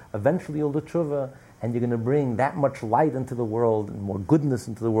world. Eventually you'll do tshuva, and you're going to bring that much light into the world, and more goodness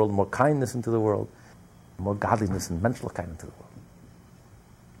into the world, more kindness into the world, more godliness and mental kind into the world.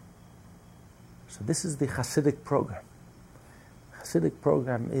 So this is the Hasidic program. The Hasidic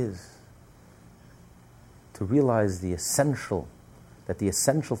program is to realize that the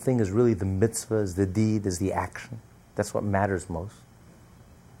essential thing is really the mitzvah, is the deed, is the action. That's what matters most.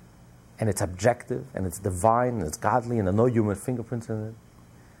 And it's objective, and it's divine, and it's godly, and there are no human fingerprints in it.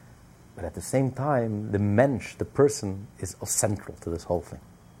 But at the same time, the mensch, the person, is central to this whole thing.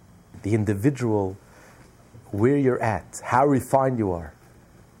 The individual where you're at, how refined you are,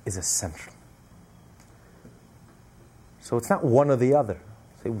 is essential. So it's not one or the other.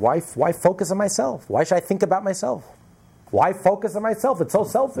 Say, why focus on myself? Why should I think about myself? Why focus on myself? It's so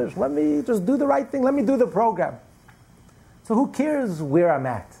selfish. Let me just do the right thing. Let me do the program. So who cares where I'm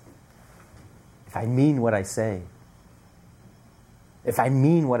at? If I mean what I say, if I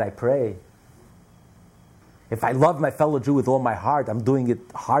mean what I pray, if I love my fellow Jew with all my heart, I'm doing it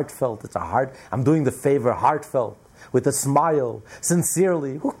heartfelt. I'm doing the favor heartfelt, with a smile,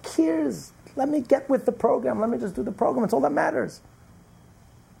 sincerely. Who cares? Let me get with the program. Let me just do the program. It's all that matters.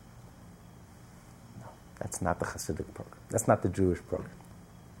 No, that's not the Hasidic program. That's not the Jewish program.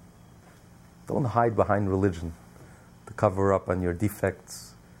 Don't hide behind religion to cover up on your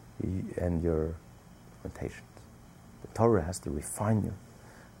defects and your limitations. The Torah has to refine you.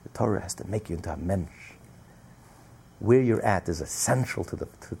 The Torah has to make you into a mensch. Where you're at is essential to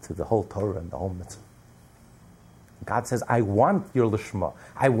the whole Torah and the whole mitzvah. God says, I want your lishma.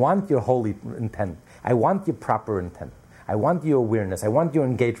 I want your holy intent. I want your proper intent. I want your awareness. I want your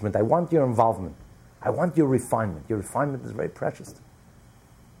engagement. I want your involvement. I want your refinement. Your refinement is very precious.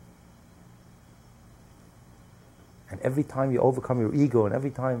 And every time you overcome your ego, and every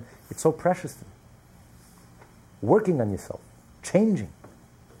time, it's so precious to me. Working on yourself. Changing.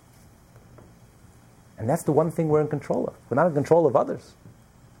 And that's the one thing we're in control of. We're not in control of others.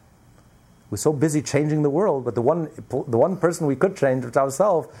 We're so busy changing the world, but the one person we could change is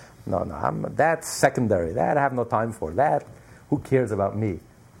ourselves. That's secondary. That I have no time for. That, who cares about me?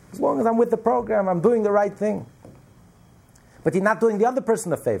 As long as I'm with the program, I'm doing the right thing. But you're not doing the other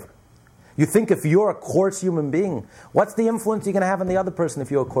person a favor. You think if you're a coarse human being, what's the influence you're going to have on the other person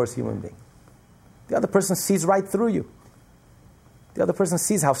if you're a coarse human being? The other person sees right through you. The other person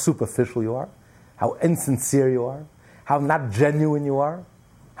sees how superficial you are, how insincere you are, how not genuine you are,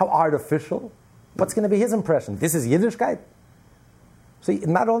 how artificial. What's going to be his impression? This is Yiddishkeit. So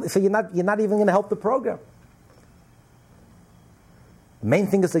you're not even going to help the program. The main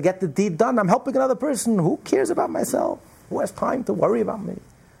thing is to get the deed done. I'm helping another person. Who cares about myself? Who has time to worry about me?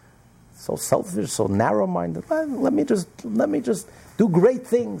 So selfish, so narrow-minded. Let me just do great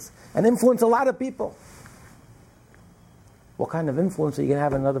things and influence a lot of people. What kind of influence are you going to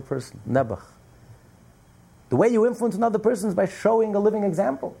have on another person? Nebuch. The way you influence another person is by showing a living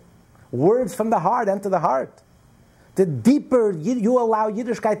example. Words from the heart enter the heart. The deeper you allow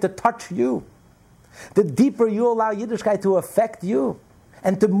Yiddishkeit to touch you, the deeper you allow Yiddishkeit to affect you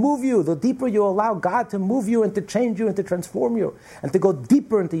and to move you, the deeper you allow God to move you and to change you and to transform you and to go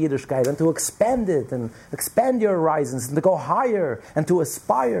deeper into Yiddishkeit and to expand it and expand your horizons and to go higher and to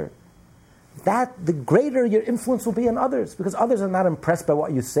aspire, that the greater your influence will be on others, because others are not impressed by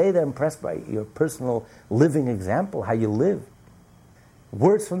what you say, they're impressed by your personal living example, how you live.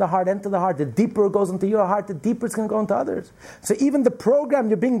 Words from the heart enter the heart. The deeper it goes into your heart, the deeper it's going to go into others. So even the program,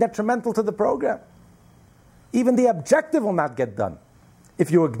 you're being detrimental to the program. Even the objective will not get done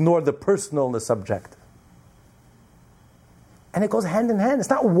if you ignore the personal and the subjective. And it goes hand in hand. It's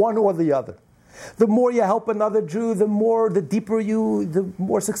not one or the other. The more you help another Jew, the more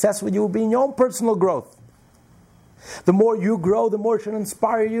successful you will be in your own personal growth. The more you grow, the more it should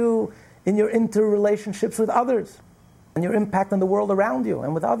inspire you in your interrelationships with others and your impact on the world around you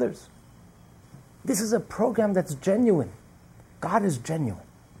and with others. This is a program that's genuine. God is genuine.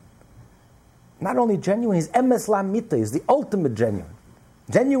 Not only genuine, He's emes lamita, He's the ultimate genuine.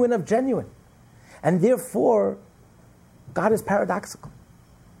 Genuine of genuine. And therefore, God is paradoxical.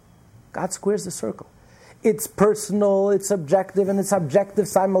 God squares the circle. It's personal, it's subjective, and it's objective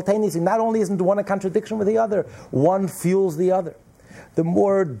simultaneously. Not only isn't one a contradiction with the other, one fuels the other. The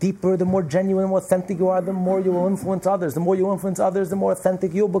more deeper, the more genuine, more authentic you are, the more you will influence others. The more you influence others, the more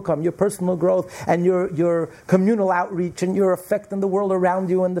authentic you'll become. Your personal growth and your communal outreach and your effect on the world around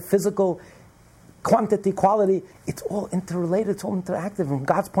you and the physical quantity, quality, it's all interrelated, it's all interactive. From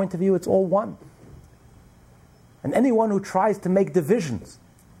God's point of view, it's all one. And anyone who tries to make divisions,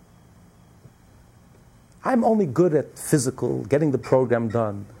 I'm only good at physical, getting the program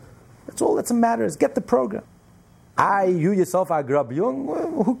done. That's all that matters. Get the program. You yourself, I grew up young.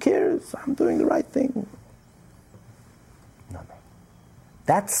 Well, who cares? I'm doing the right thing. No.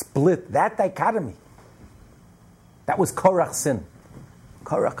 That split, that dichotomy, that was Korach's sin.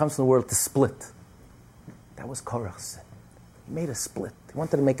 Korach comes to the world to split. That was Korach's sin. He made a split. He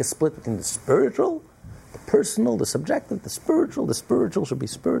wanted to make a split between the spiritual, the personal, the subjective, the spiritual. The spiritual should be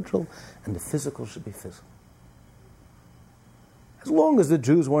spiritual, and the physical should be physical. As long as the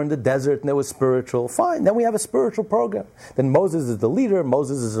Jews were in the desert and they were spiritual, fine. Then we have a spiritual program. Then Moses is the leader.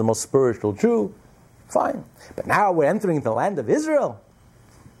 Moses is the most spiritual Jew. Fine. But now we're entering the land of Israel.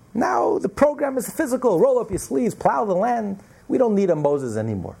 Now the program is physical. Roll up your sleeves, plow the land. We don't need a Moses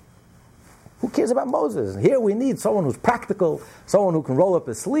anymore. Who cares about Moses? Here we need someone who's practical, someone who can roll up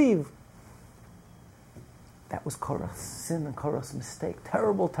his sleeve. That was Korah's sin and Korah's mistake.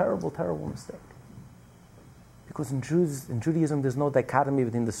 Terrible, terrible, terrible mistake. Because in Judaism there's no dichotomy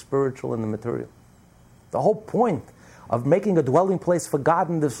between the spiritual and the material. The whole point of making a dwelling place for God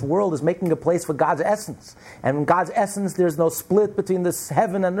in this world is making a place for God's essence. And in God's essence, there's no split between this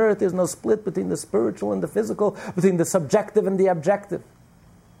heaven and earth. There's no split between the spiritual and the physical, between the subjective and the objective.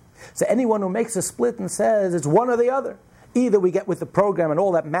 So anyone who makes a split and says it's one or the other, either we get with the program and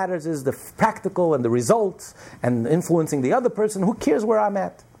all that matters is the practical and the results and influencing the other person, who cares where I'm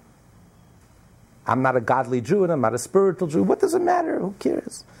at? I'm not a godly Jew and I'm not a spiritual Jew. What does it matter? Who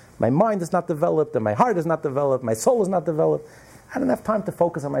cares? My mind is not developed, and my heart is not developed, my soul is not developed. I don't have time to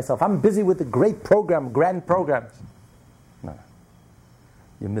focus on myself. I'm busy with the great program, grand programs. No.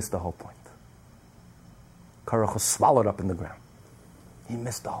 You missed the whole point. Korach was swallowed up in the ground. He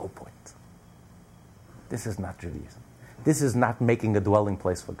missed the whole point. This is not Judaism. This is not making a dwelling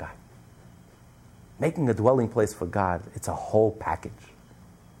place for God. Making a dwelling place for God, it's a whole package.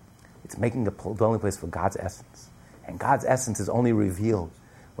 It's making a dwelling place for God's essence. And God's essence is only revealed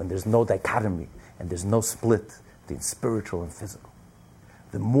when there's no dichotomy and there's no split between spiritual and physical.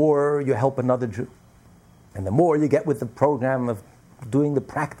 The more you help another Jew, and the more you get with the program of doing the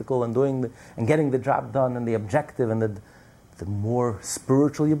practical and getting the job done and the objective, and the more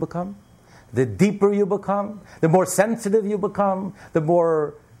spiritual you become, the deeper you become, the more sensitive you become, the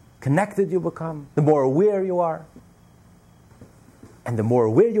more connected you become, the more aware you are. And the more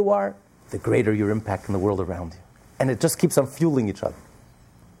aware you are, the greater your impact in the world around you. And it just keeps on fueling each other.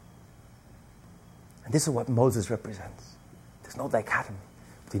 And this is what Moses represents. There's no dichotomy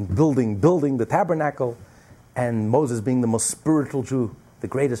between building the tabernacle and Moses being the most spiritual Jew, the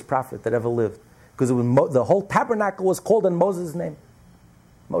greatest prophet that ever lived. Because the whole tabernacle was called in Moses' name,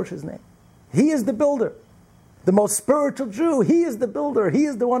 Moshe's name. He is the builder. The most spiritual Jew, he is the builder. He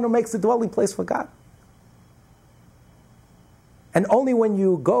is the one who makes the dwelling place for God. And only when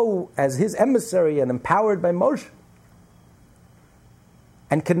you go as his emissary and empowered by Moshe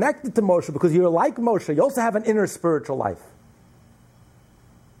and connected to Moshe, because you're like Moshe, you also have an inner spiritual life.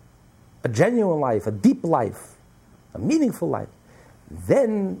 A genuine life, a deep life, a meaningful life.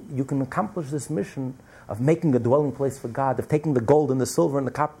 Then you can accomplish this mission of making a dwelling place for God, of taking the gold and the silver and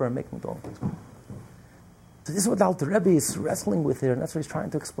the copper and making a dwelling place for God. So this is what the Alter Rebbe is wrestling with here, and that's what he's trying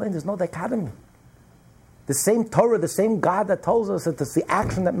to explain. There's no dichotomy. The same Torah, the same God that tells us that it's the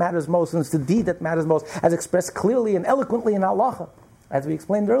action that matters most and it's the deed that matters most, as expressed clearly and eloquently in Halacha, as he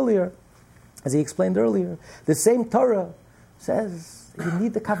explained earlier. The same Torah says you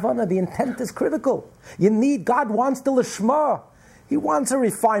need the kavanah, the intent is critical. God wants the lishma. He wants a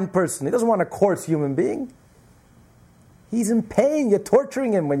refined person. He doesn't want a coarse human being. He's in pain. You're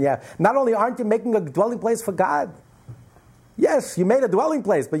torturing him not only aren't you making a dwelling place for God. Yes, you made a dwelling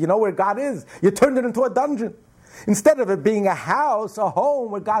place, but you know where God is. You turned it into a dungeon. Instead of it being a house, a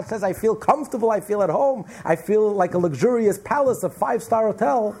home, where God says, I feel comfortable, I feel at home, I feel like a luxurious palace, a 5-star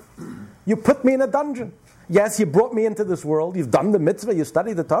hotel, you put me in a dungeon. Yes, you brought me into this world, you've done the mitzvah, you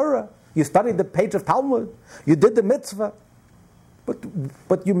studied the Torah, you studied the page of Talmud, you did the mitzvah,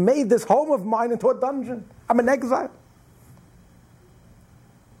 but you made this home of mine into a dungeon. I'm an exile.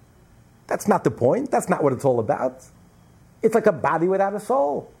 That's not the point. That's not what it's all about. It's like a body without a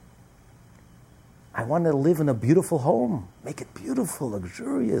soul. I want to live in a beautiful home. Make it beautiful,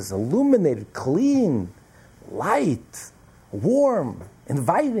 luxurious, illuminated, clean, light, warm,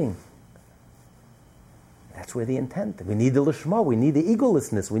 inviting. That's where the intent. We need the lishma. We need the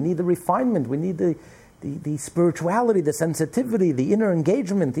egolessness. We need the refinement. We need the spirituality, the sensitivity, the inner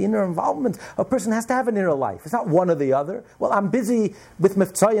engagement, the inner involvement. A person has to have an inner life. It's not one or the other. Well, I'm busy with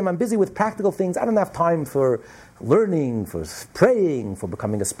mivtzayim, I'm busy with practical things. I don't have time for learning, for praying, for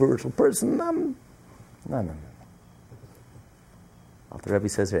becoming a spiritual person. No. Alter Rebbe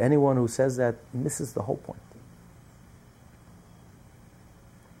says here, anyone who says that misses the whole point.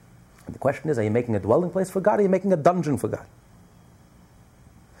 And the question is, are you making a dwelling place for God, or are you making a dungeon for God?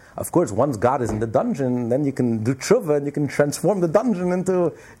 Of course, once God is in the dungeon, then you can do tshuva and you can transform the dungeon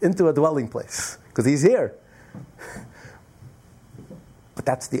into a dwelling place, because He's here. But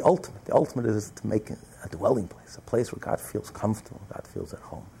that's the ultimate. The ultimate is to make a dwelling place, a place where God feels comfortable, God feels at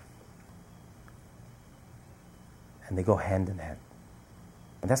home. And they go hand in hand.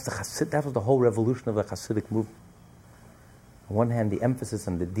 And that was the whole revolution of the Hasidic movement. On one hand, the emphasis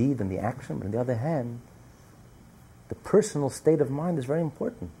on the deed and the action, but on the other hand, the personal state of mind is very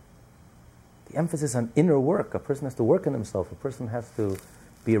important. The emphasis on inner work. A person has to work on himself. A person has to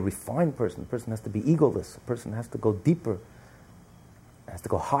be a refined person. A person has to be egoless. A person has to go deeper, has to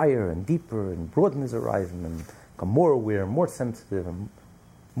go higher and deeper and broaden his horizon and become more aware, more sensitive, and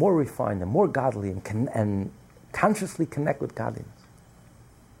more refined and more godly, and consciously connect with godliness.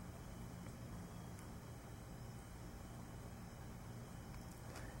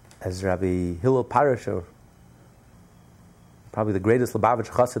 As Rabbi Hillel Parasher, probably the greatest Lubavitch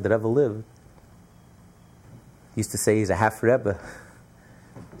chassid that ever lived, used to say he's a half Rebbe.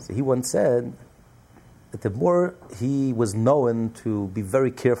 So he once said that the more he was known to be very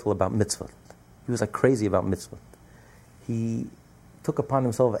careful about mitzvot, he was like crazy about mitzvot. He took upon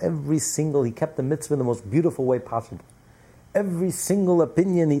himself he kept the mitzvah in the most beautiful way possible. Every single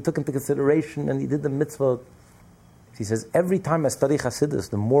opinion he took into consideration, and he did the mitzvah. He says, every time I study Chassidus,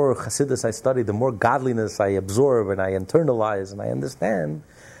 the more Chassidus I study, the more godliness I absorb and I internalize and I understand,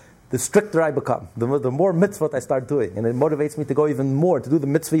 the stricter I become, the more mitzvot I start doing. And it motivates me to go even more, to do the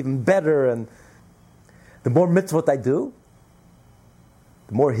mitzvah even better. And the more mitzvot I do,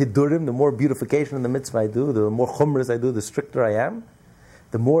 the more hidurim, the more beautification in the mitzvah I do, the more chumras I do, the stricter I am,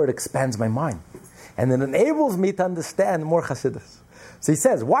 the more it expands my mind. And it enables me to understand more Chassidus. So he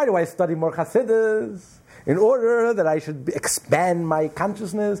says, why do I study more Chassidus? In order that I should expand my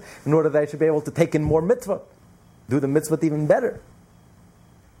consciousness, in order that I should be able to take in more mitzvah, do the mitzvah even better.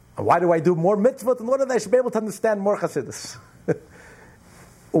 And why do I do more mitzvah? In order that I should be able to understand more Chassidus.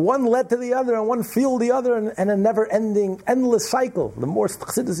 One led to the other, and one fueled the other, and a never-ending, endless cycle. The more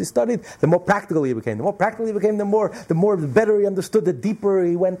Chassidus he studied, the more practical he became. The more practical he became, the better he understood, the deeper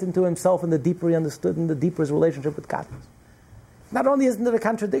he went into himself, and the deeper he understood, and the deeper his relationship with God was. Not only isn't it a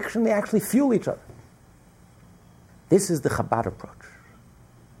contradiction, they actually fuel each other. This is the Chabad approach.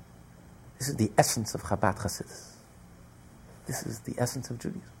 This is the essence of Chabad Chassidus. This is the essence of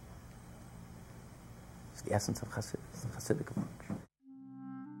Judaism. It's the essence of Chassidus, the Chassidic approach.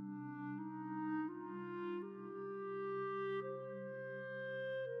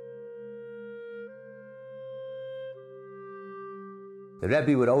 The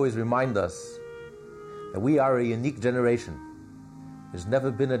Rebbe would always remind us that we are a unique generation. There's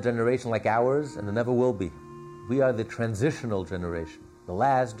never been a generation like ours, and there never will be. We are the transitional generation, the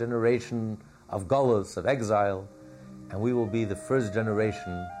last generation of Golus, of exile, and we will be the first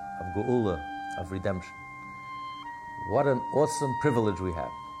generation of Geula, of redemption. What an awesome privilege we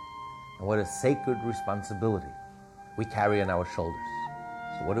have, and what a sacred responsibility we carry on our shoulders.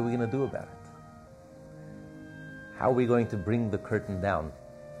 So what are we going to do about it? How are we going to bring the curtain down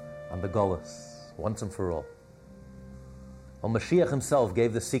on the Golus once and for all? Well, Mashiach himself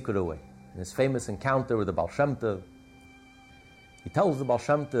gave the secret away. In his famous encounter with the Baal Shem Tov, he tells the Baal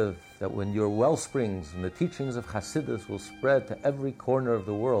Shem Tov that when your wellsprings and the teachings of Chassidus will spread to every corner of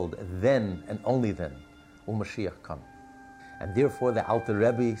the world, then and only then will Mashiach come. And therefore the Alter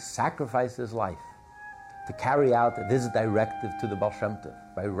Rebbe sacrificed his life to carry out this directive to the Baal Shem Tov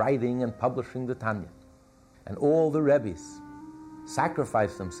by writing and publishing the Tanya. And all the Rebbes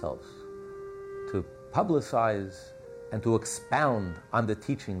sacrificed themselves to publicize and to expound on the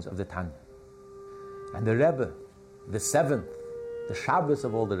teachings of the Tanya. And the Rebbe, the seventh, the Shabbos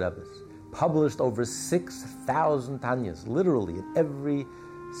of all the Rebbes, published over 6,000 Tanyas, literally in every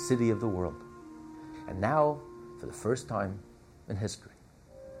city of the world. And now, for the first time in history,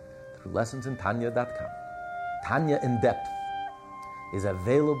 through lessonsintanya.com, Tanya in Depth is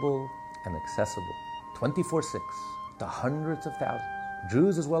available and accessible 24/6 to hundreds of thousands,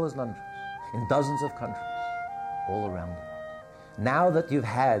 Jews as well as non-Jews, in dozens of countries all around the world. Now that you've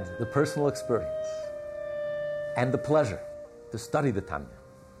had the personal experience and the pleasure to study the Tanya,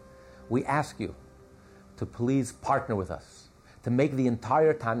 we ask you to please partner with us to make the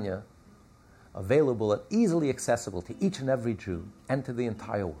entire Tanya available and easily accessible to each and every Jew and to the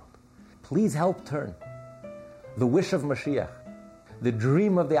entire world. Please help turn the wish of Mashiach, the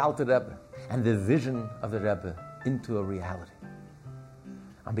dream of the Alter Rebbe, and the vision of the Rebbe into a reality.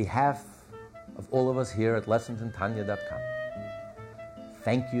 On behalf of all of us here at lessonsintanya.com,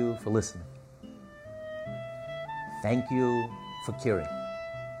 thank you for listening. Thank you for caring.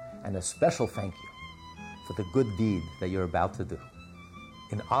 And a special thank you for the good deed that you're about to do.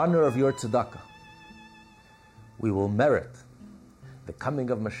 In honor of your tzedakah, we will merit the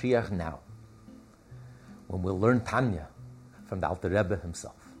coming of Mashiach now, when we'll learn Tanya from the Alter Rebbe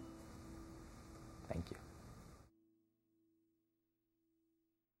himself.